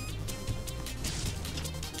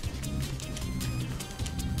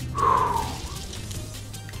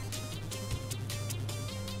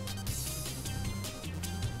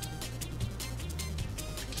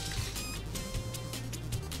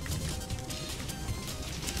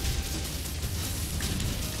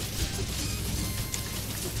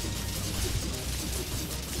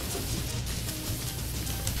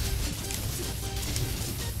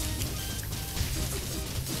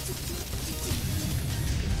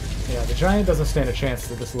 Giant doesn't stand a chance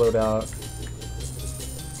to this loadout.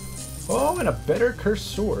 Oh, and a better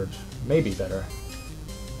cursed sword. Maybe better.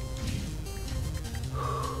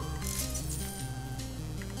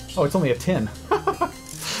 Oh, it's only a 10.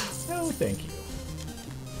 Oh, thank you.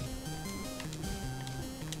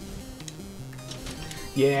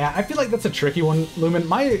 Yeah, I feel like that's a tricky one, Lumen.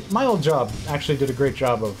 My old job actually did a great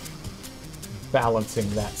job of balancing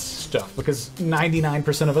that stuff, because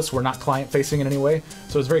 99% of us were not client-facing in any way,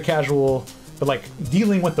 so it was very casual, but like,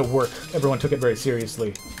 dealing with the work, everyone took it very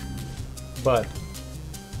seriously. But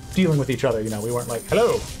dealing with each other, you know, we weren't like,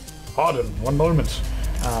 hello, pardon, one moment.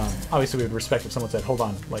 Obviously we would respect if someone said, hold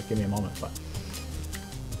on, like, give me a moment, but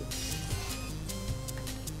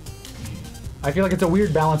I feel like it's a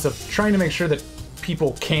weird balance of trying to make sure that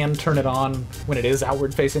people can turn it on when it is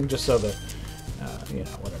outward-facing, just so that, you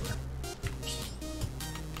know, whatever.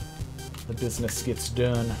 The business gets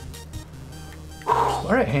done.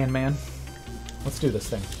 Alright, Handman. Let's do this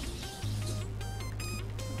thing.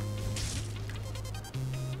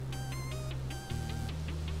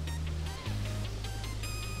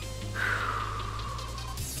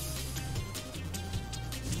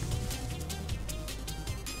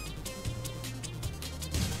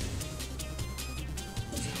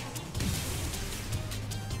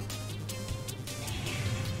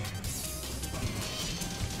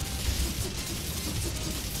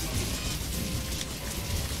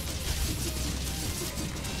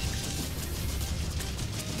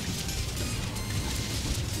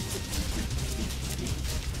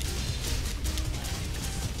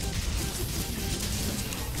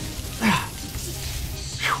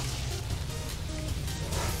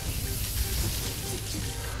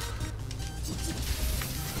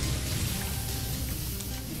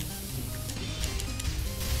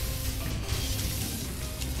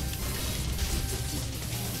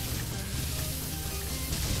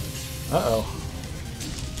 Uh-oh.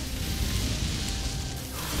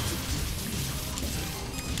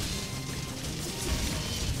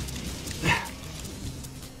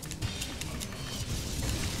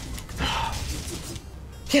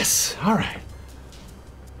 Yes, all right.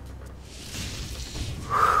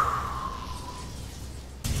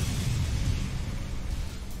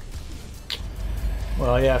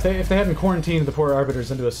 Well, yeah, if they hadn't quarantined the poor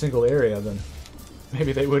arbiters into a single area, then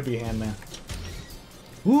maybe they would be Handman.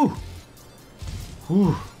 Ooh.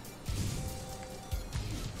 Ooh.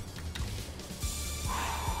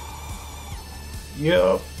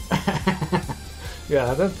 Yup.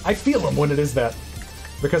 Yeah, I feel them when it is that.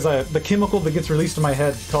 Because the chemical that gets released in my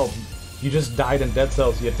head called "You just died in dead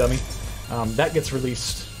cells, you dummy," that gets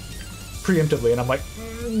released preemptively, and I'm like,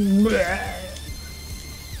 bleh.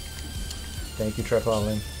 Thank you,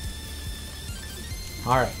 Trepalling.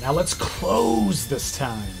 Alright, now let's close this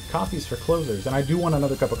time. Coffee's for closers, and I do want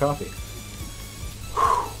another cup of coffee.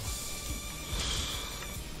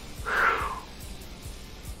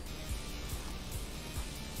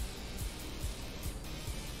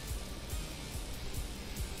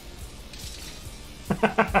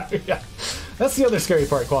 Yeah, that's the other scary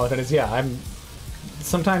part, Qualitin, is yeah,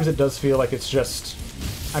 sometimes it does feel like it's just,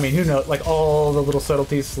 I mean, who knows, like all the little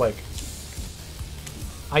subtleties, like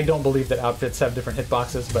I don't believe that outfits have different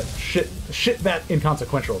hitboxes, but shit that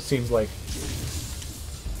inconsequential seems like...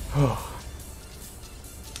 Oh.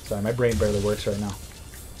 Sorry, my brain barely works right now.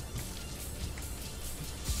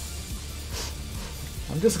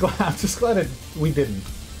 I'm just glad we didn't.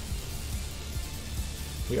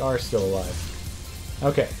 We are still alive.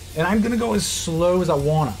 Okay, and I'm gonna go as slow as I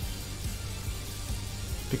wanna.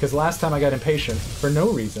 Because last time I got impatient for no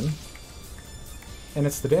reason. And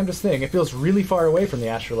it's the damnedest thing. It feels really far away from the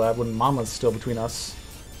Astrolab when Mama's still between us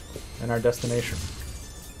and our destination.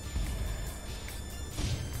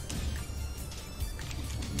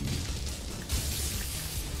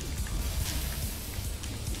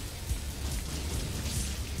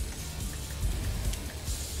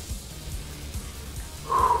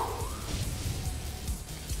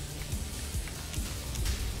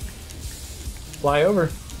 Fly over.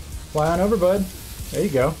 Fly on over, bud. There you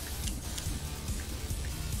go.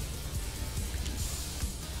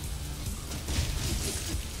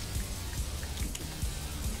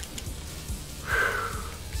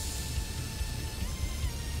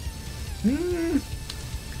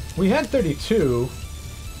 We had 32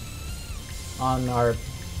 on our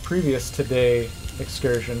previous today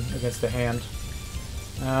excursion against the hand.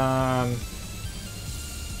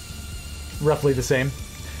 Roughly the same.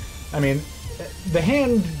 I mean, the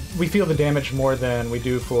hand, we feel the damage more than we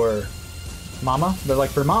do for Mama. But,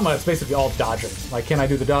 like, for Mama, it's basically all dodging. Like, can I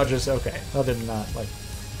do the dodges? Okay. Other than that, like,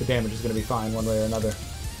 the damage is going to be fine one way or another.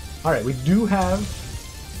 Alright, we do have...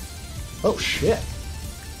 Oh, shit.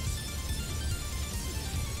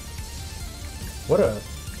 What an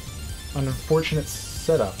unfortunate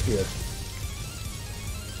setup here.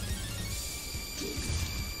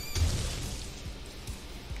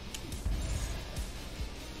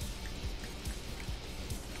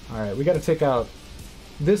 Alright, we gotta take out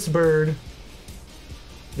this bird,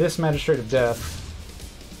 this Magistrate of Death,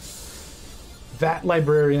 that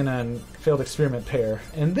Librarian and Failed Experiment pair,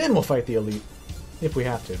 and then we'll fight the Elite, if we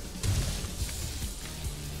have to.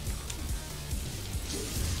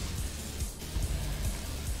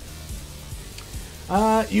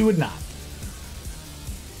 You would not.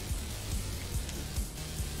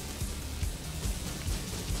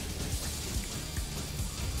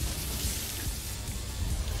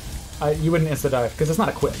 You wouldn't insta-dive, because it's not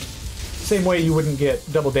equipped. Same way you wouldn't get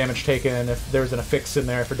double damage taken if there was an affix in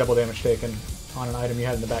there for double damage taken on an item you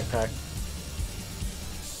had in the backpack.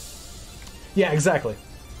 Yeah, exactly.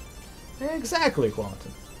 Exactly,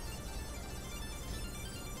 Quality.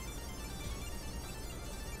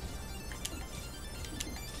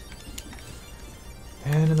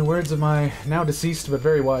 And in the words of my now deceased but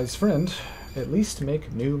very wise friend, at least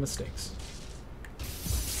make new mistakes.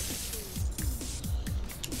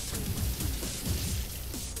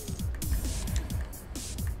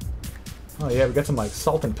 Oh yeah, we got some like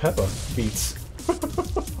salt and pepper beats.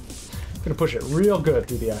 Gonna push it real good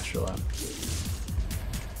through the Astrolab.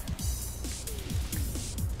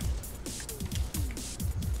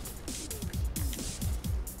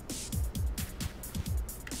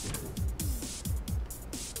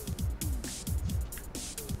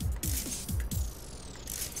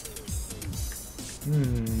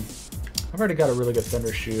 I've already got a really good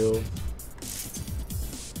Thunder Shield.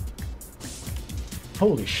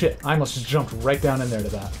 Holy shit, I almost just jumped right down in there to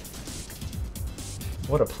that.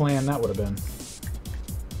 What a plan that would have been.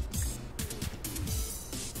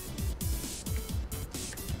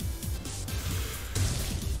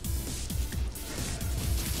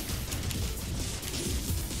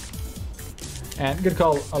 And good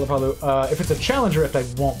call, Alapalu. If it's a challenge rift, I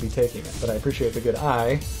won't be taking it, but I appreciate the good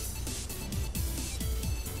eye.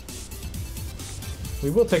 We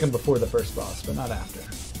will take him before the first boss, but not after.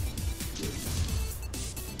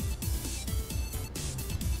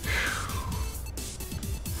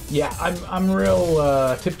 Yeah, I'm real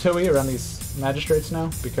tiptoey around these magistrates now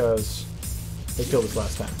because they killed us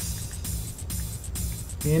last time.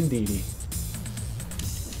 Indeedy.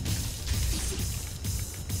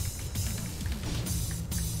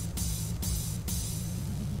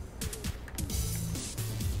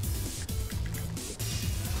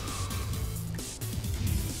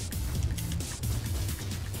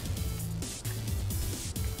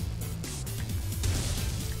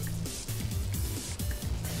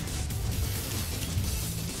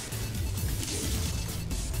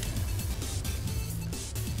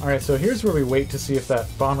 Alright, so here's where we wait to see if that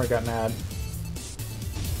bomber got mad.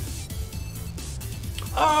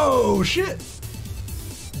 Oh, shit!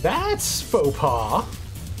 That's faux pas.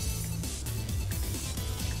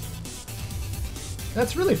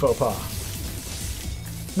 That's really faux pas.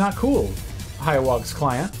 Not cool, Hiawog's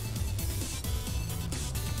client.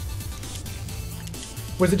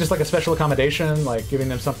 Was it just like a special accommodation, like giving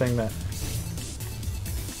them something that...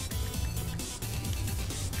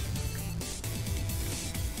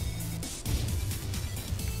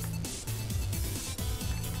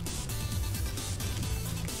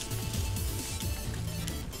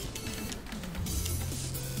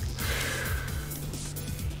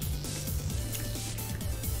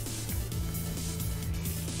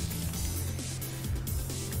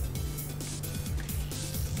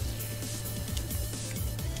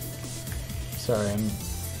 Sorry,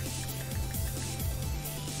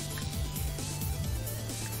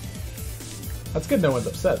 That's good no one's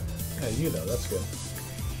upset. Yeah, you though, that's good.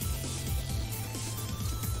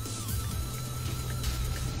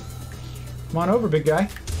 Come on over, big guy.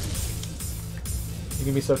 You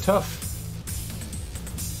can be so tough.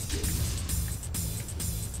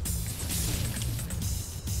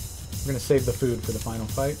 We're gonna save the food for the final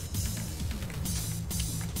fight.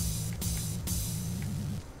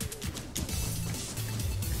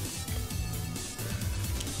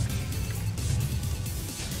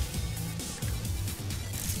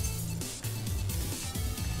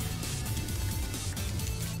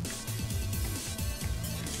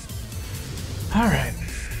 Alright.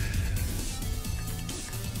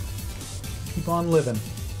 Keep on living.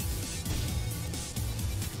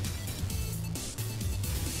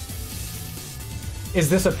 Is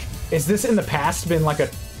this in the past been like a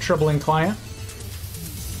troubling client?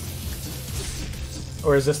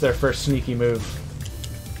 Or is this their first sneaky move?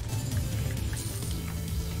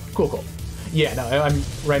 Cool, cool. Yeah, no,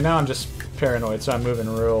 right now I'm just paranoid, so I'm moving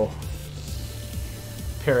real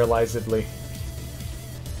paralyzedly.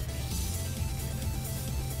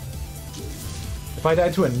 If I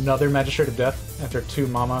die to another Magistrate of Death after 2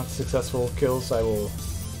 Mama successful kills, I will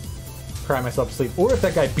cry myself to sleep. Or if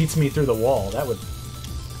that guy beats me through the wall, that would...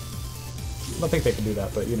 I don't think they can do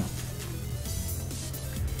that, but you know.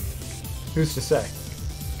 Who's to say?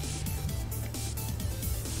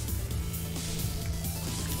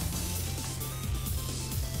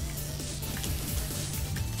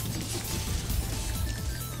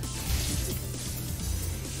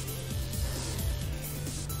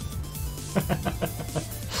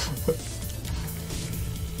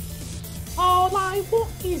 All I want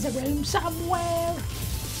is a room somewhere.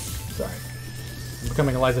 Sorry. I'm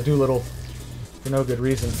becoming Eliza Doolittle for no good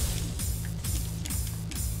reason.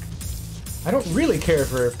 I don't really care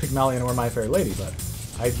for Pygmalion or My Fair Lady, but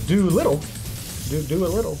I do little. Do a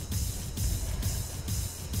little.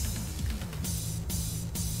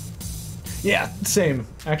 Yeah, same.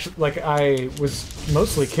 Actually, like, I was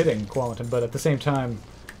mostly kidding Qualentin, but at the same time,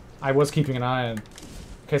 I was keeping an eye on in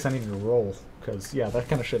case I needed to roll, because, yeah, that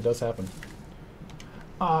kind of shit does happen.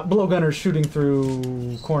 Blowgunners shooting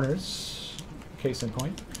through corners. Case in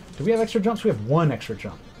point. Do we have extra jumps? We have 1 extra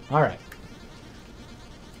jump. Alright.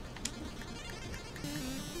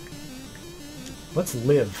 Let's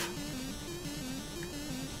live.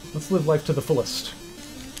 Let's live life to the fullest.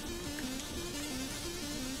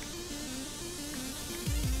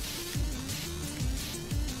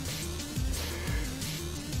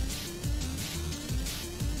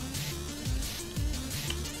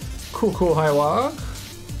 Cool, cool, hi, Wog.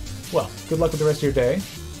 Well, good luck with the rest of your day,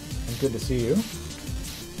 and good to see you.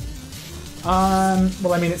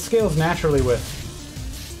 Well, I mean, it scales naturally with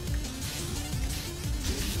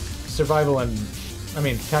survival and, I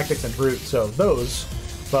mean, tactics and brute, so those,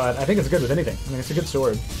 but I think it's good with anything. I mean, it's a good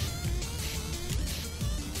sword.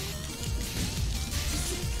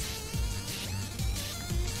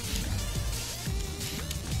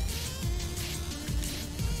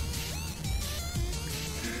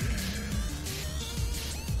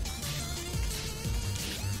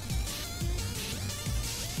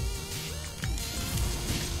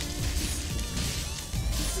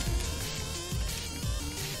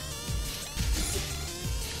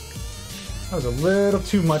 That was a little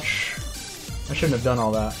too much. I shouldn't have done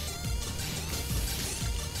all that.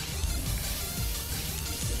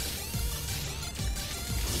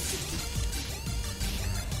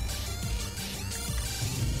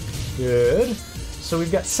 Good. So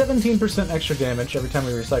we've got 17% extra damage every time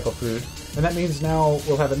we recycle food, and that means now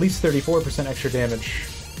we'll have at least 34% extra damage.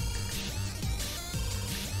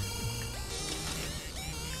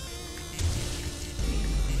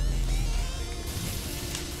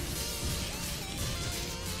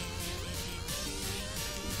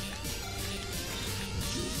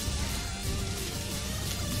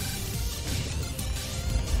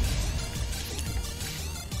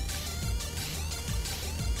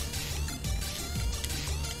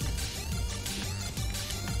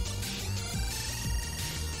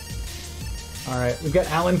 Alright, we've got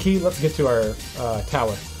Allen Key. Let's get to our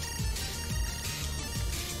tower.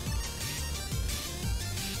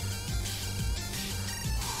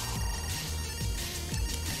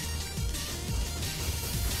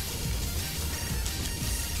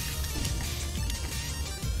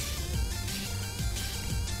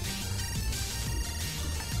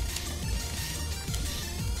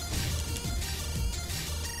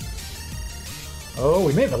 Oh,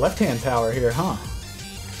 we may have a left-hand tower here, huh?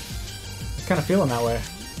 I'm kind of feeling that way.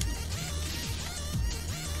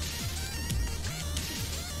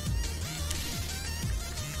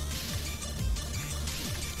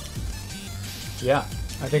 Yeah,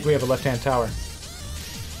 I think we have a left-hand tower.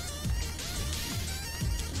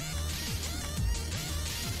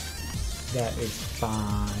 That is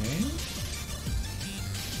fine.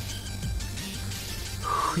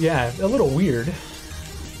 Yeah, a little weird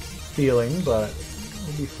feeling, but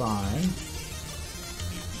we'll be fine.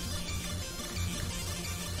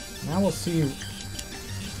 Now we'll see.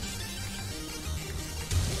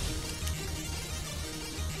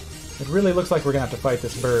 It really looks like we're gonna have to fight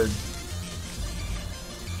this bird.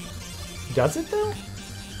 Does it, though?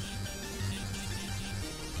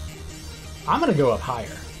 I'm gonna go up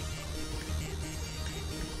higher.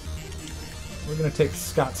 We're gonna take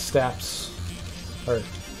Scott's Stapp's... Or,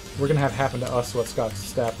 we're gonna have happen to us what Scott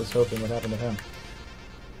Stapp was hoping would happen to him.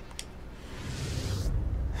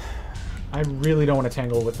 I really don't want to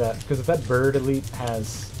tangle with that, because if that bird elite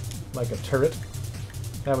has, like, a turret,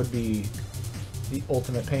 that would be the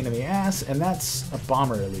ultimate pain in the ass, and that's a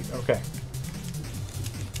bomber elite. Okay.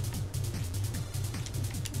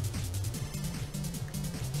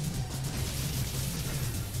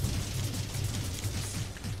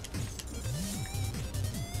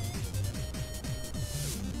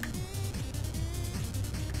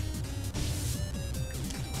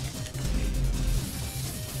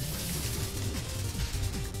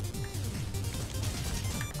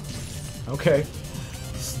 Okay.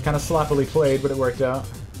 It's kind of sloppily played, but it worked out.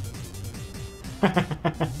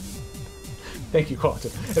 Thank you,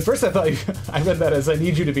 Qualentin. At first I thought I read that as I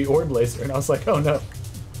need you to be Orb Laser, and I was like, oh no.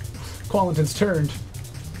 Qualentin's turned.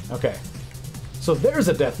 Okay. So there's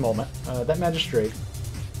a death moment. That magistrate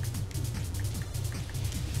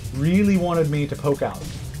really wanted me to poke out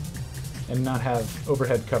and not have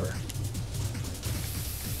overhead cover.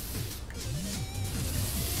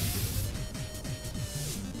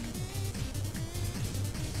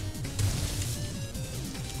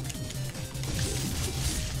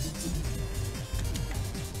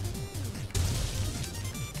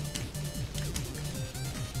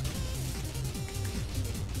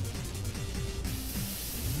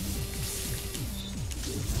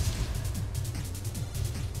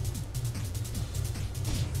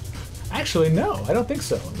 Actually, no, I don't think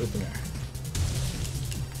so, Luthimir.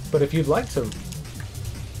 But if you'd like to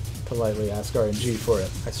politely ask RNG for it,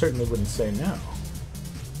 I certainly wouldn't say no.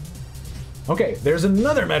 Okay, there's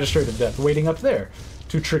another Magistrate of Death waiting up there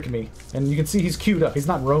to trick me. And you can see he's queued up. He's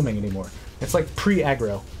not roaming anymore. It's like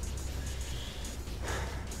pre-aggro.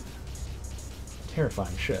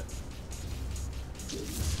 Terrifying shit.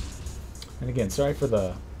 And again, sorry for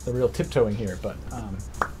the real tiptoeing here, but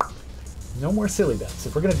no more silly deaths.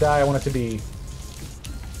 If we're gonna die, I want it to be...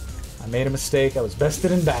 I made a mistake, I was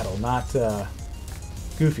bested in battle, not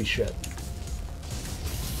goofy shit.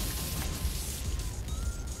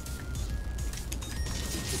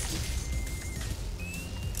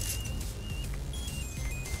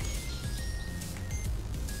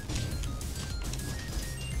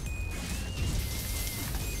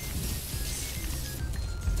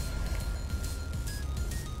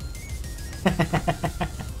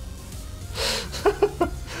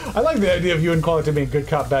 I like the idea of you and Qualentin being good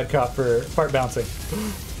cop, bad cop for fart bouncing.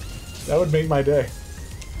 That would make my day.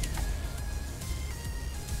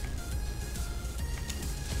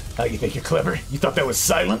 Oh, you think you're clever? You thought that was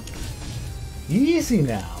silent? Easy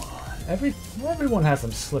now. Everyone has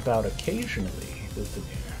them slip out occasionally, doesn't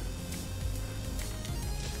he?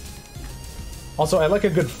 Also, I like a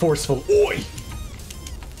good forceful oi!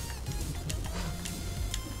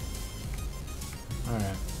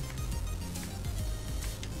 Alright.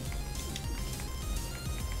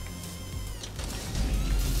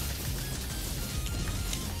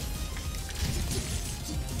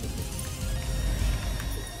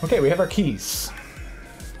 Okay, we have our keys.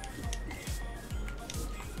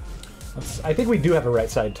 I think we do have a right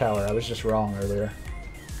side tower. I was just wrong earlier.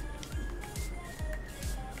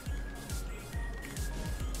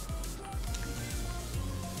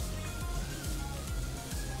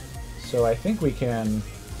 So I think we can...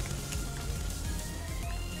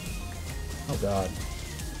 Oh god.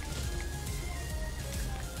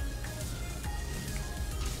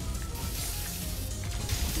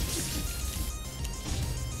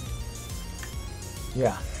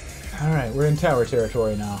 Yeah. Alright, we're in tower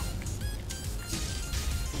territory now.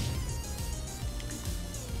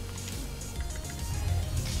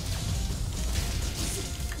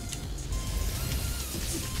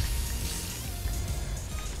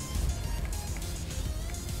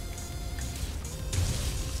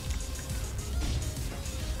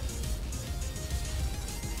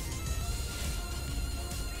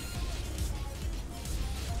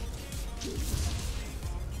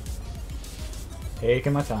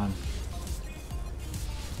 Taking my time.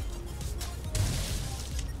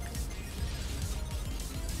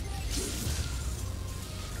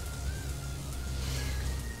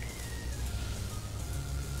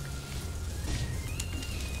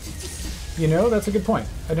 You know, that's a good point.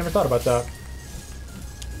 I never thought about that.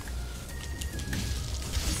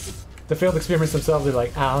 The failed experiments themselves are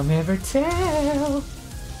like, I'll never tell.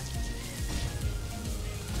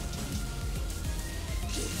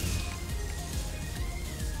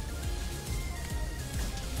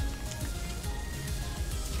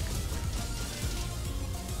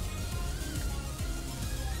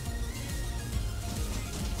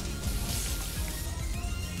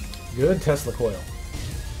 Good Tesla coil.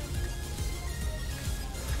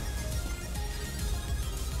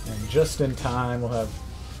 And just in time, we'll have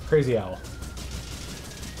Crazy Owl.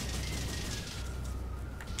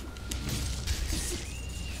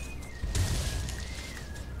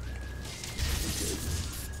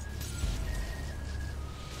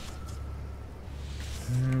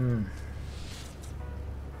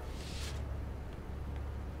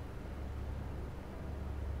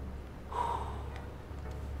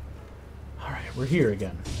 All right, we're here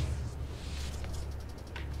again.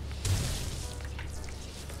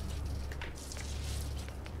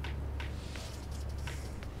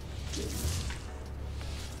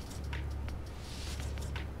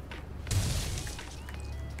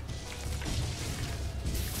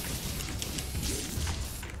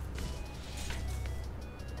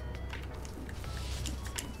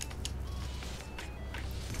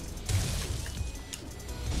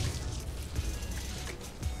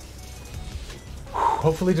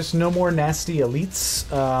 Hopefully just no more nasty elites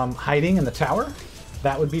hiding in the tower.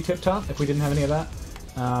 That would be tip-top if we didn't have any of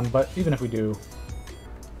that. But even if we do,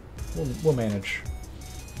 we'll manage.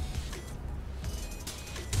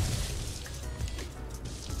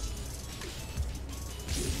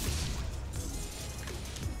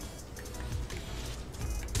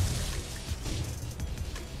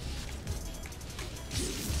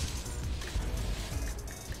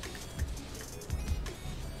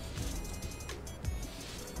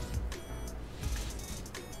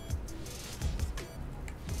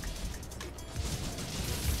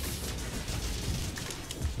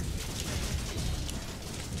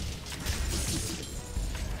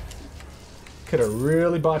 Could have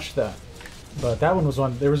really botched that. But that one was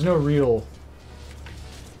one, there was no real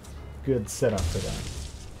good setup for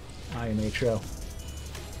that. IMHO.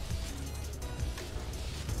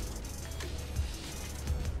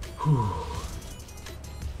 Whew.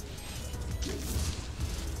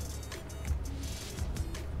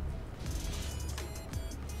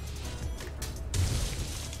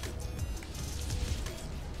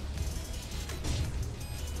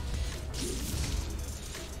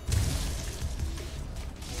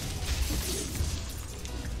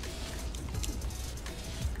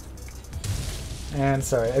 And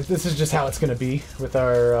sorry, this is just how it's going to be with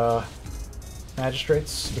our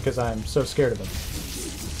magistrates, because I'm so scared of them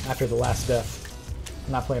after the last death.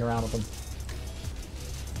 I'm not playing around with them.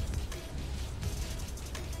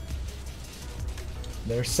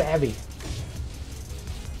 They're savvy.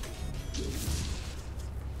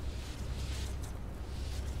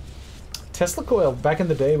 Tesla coil, back in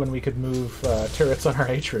the day when we could move turrets on our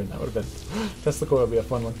Atrium, that would have been... Tesla coil would be a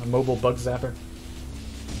fun one. A mobile bug zapper.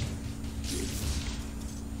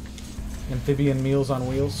 Amphibian meals on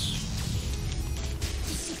wheels.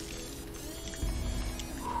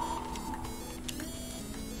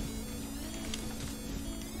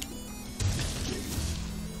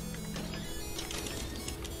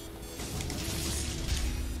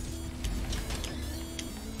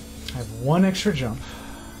 I have one extra jump.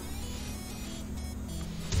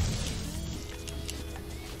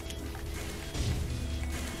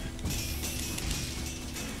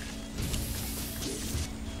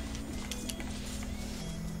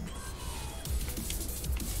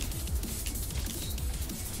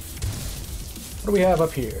 What do we have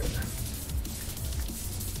up here?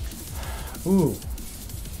 Ooh.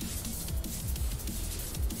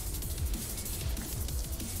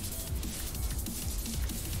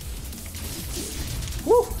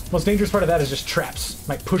 Woo! Most dangerous part of that is just traps.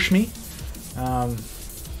 Might push me.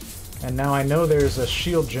 And now I know there's a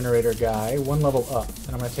shield generator guy, one level up, and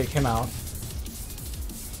I'm going to take him out.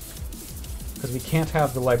 Because we can't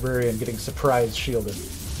have the librarian getting surprise shielded.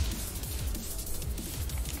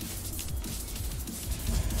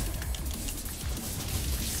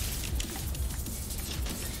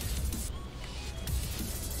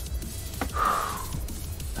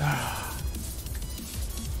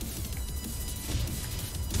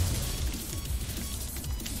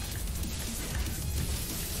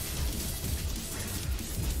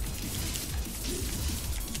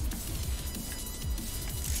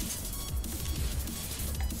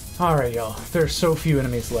 Alright, y'all. There are so few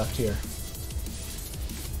enemies left here.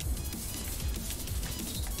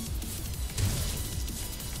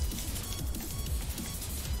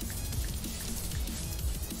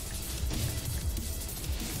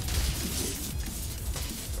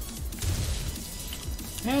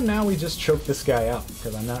 And now we just choke this guy out,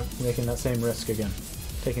 because I'm not making that same risk again.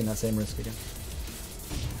 Taking that same risk again.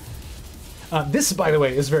 This, by the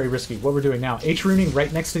way, is very risky, what we're doing now. H-runing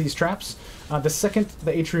right next to these traps. The second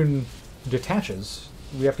the H-rune detaches,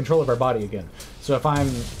 we have control of our body again. So if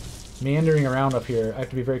I'm meandering around up here, I have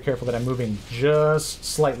to be very careful that I'm moving just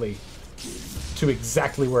slightly to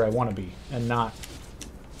exactly where I want to be, and not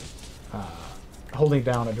holding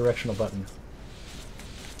down a directional button.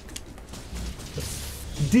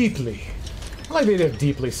 Deeply. I like the idea of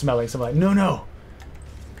deeply smelling something like, no, no.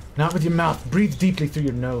 Not with your mouth. Breathe deeply through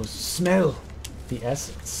your nose. Smell the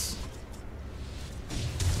essence.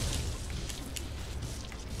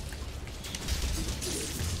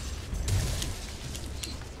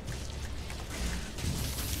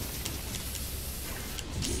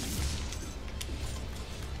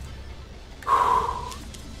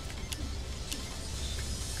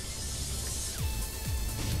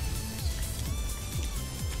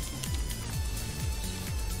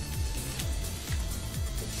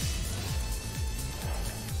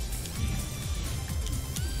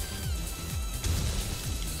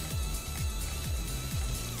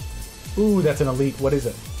 Ooh, that's an elite. What is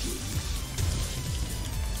it?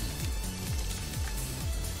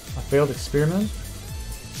 A failed experiment?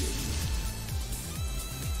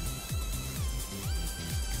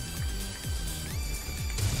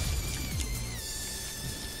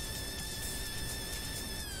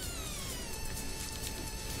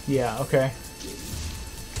 Yeah, okay.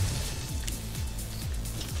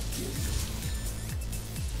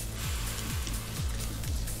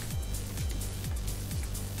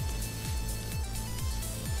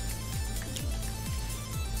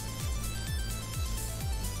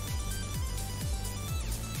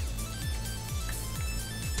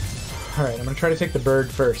 Alright, I'm gonna try to take the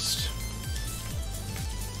bird first.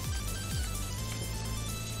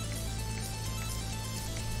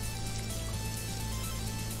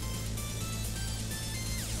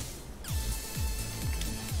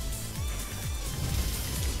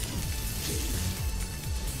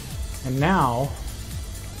 And now,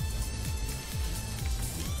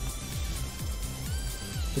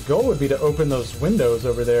 the goal would be to open those windows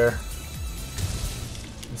over there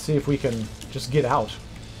and see if we can just get out.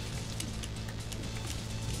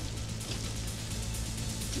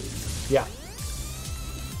 Yeah.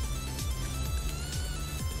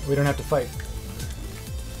 We don't have to fight.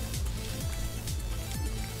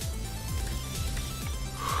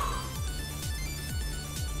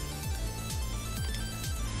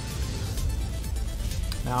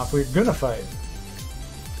 Now, if we're gonna fight...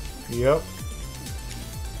 Yep.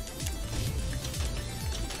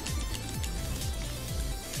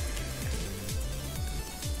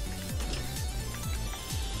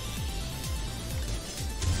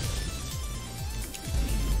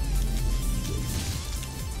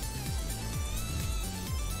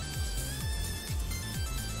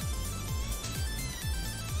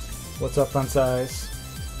 What's up, fun size?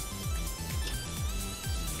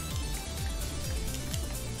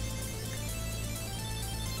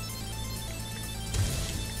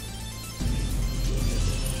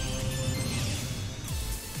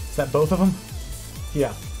 Is that both of them?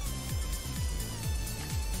 Yeah.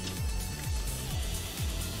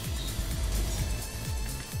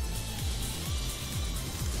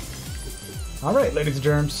 Alright, ladies and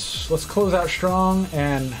germs. Let's close out strong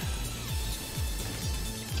and...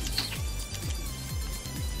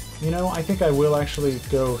 You know, I think I will actually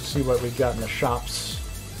go see what we've got in the shops.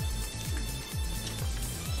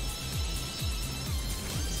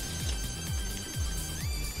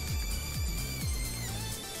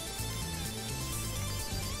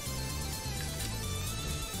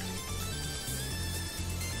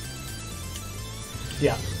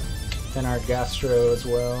 Yeah, and our gastro as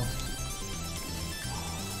well.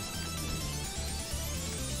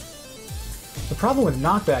 The problem with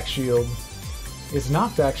knockback shield is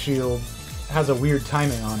knockback shield has a weird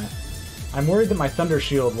timing on it. I'm worried that my thunder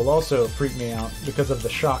shield will also freak me out because of the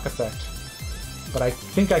shock effect. But I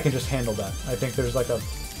think I can just handle that. I think there's like a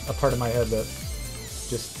part of my head that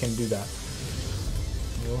just can do that.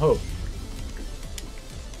 We'll hope.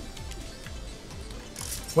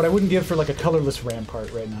 What I wouldn't give for like a colorless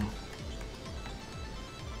rampart right now.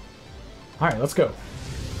 Alright, let's go.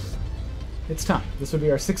 It's time. This would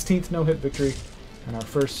be our 16th no-hit victory and our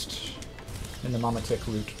first in the Mama Tick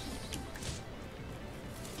route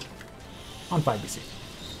on 5BC.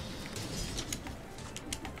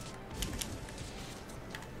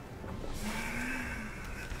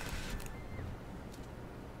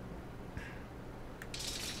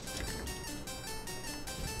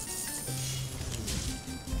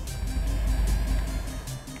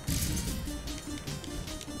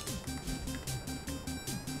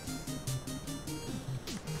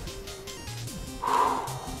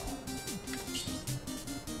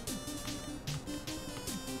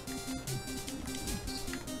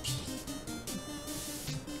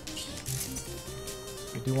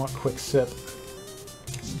 do want quick sip.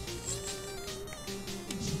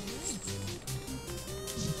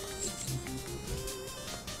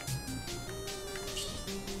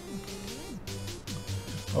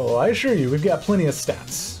 Oh, I assure you, we've got plenty of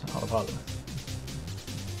stats. I'll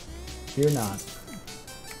fear not.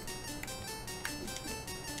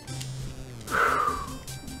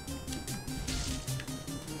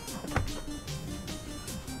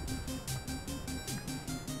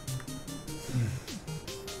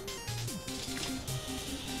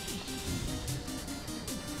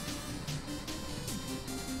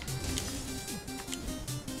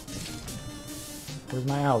 Where's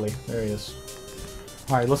my owlie? There he is.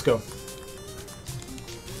 Alright, let's go.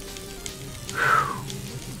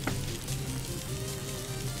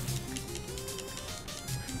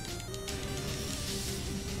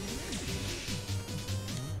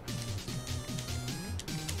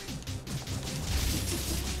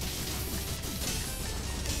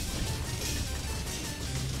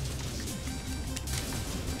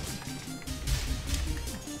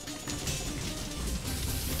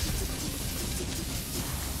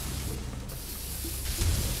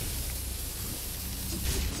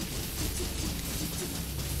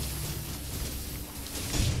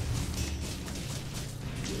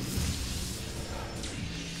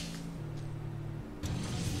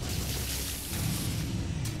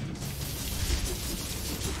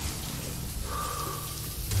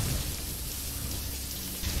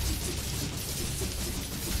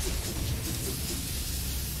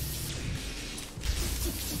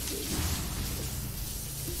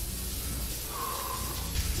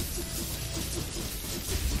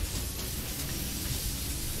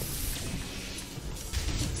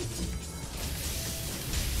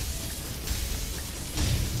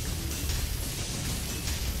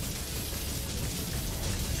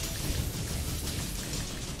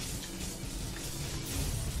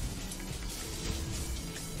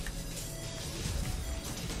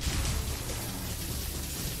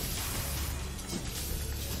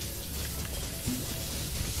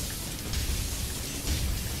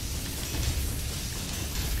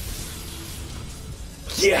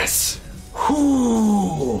 Yes!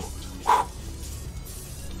 Whoo!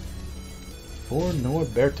 For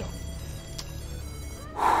Norberto.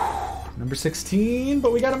 Number 16,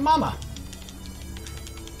 but we got a mama.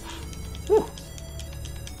 Whew.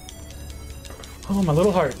 Oh, my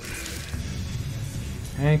little heart.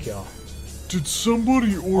 Thank y'all. Did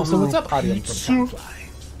somebody order Also, what's up, a audience pizza? from Catfly?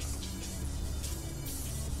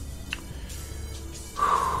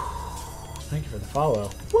 Thank you for the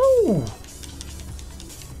follow. Woo!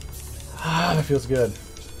 Ah, that feels good.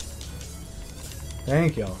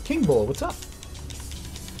 Thank y'all. King Bull, what's up?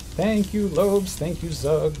 Thank you, Lobes. Thank you,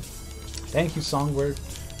 Zug. Thank you, Songbird.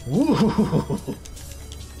 Woo!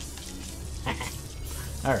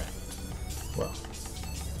 Alright.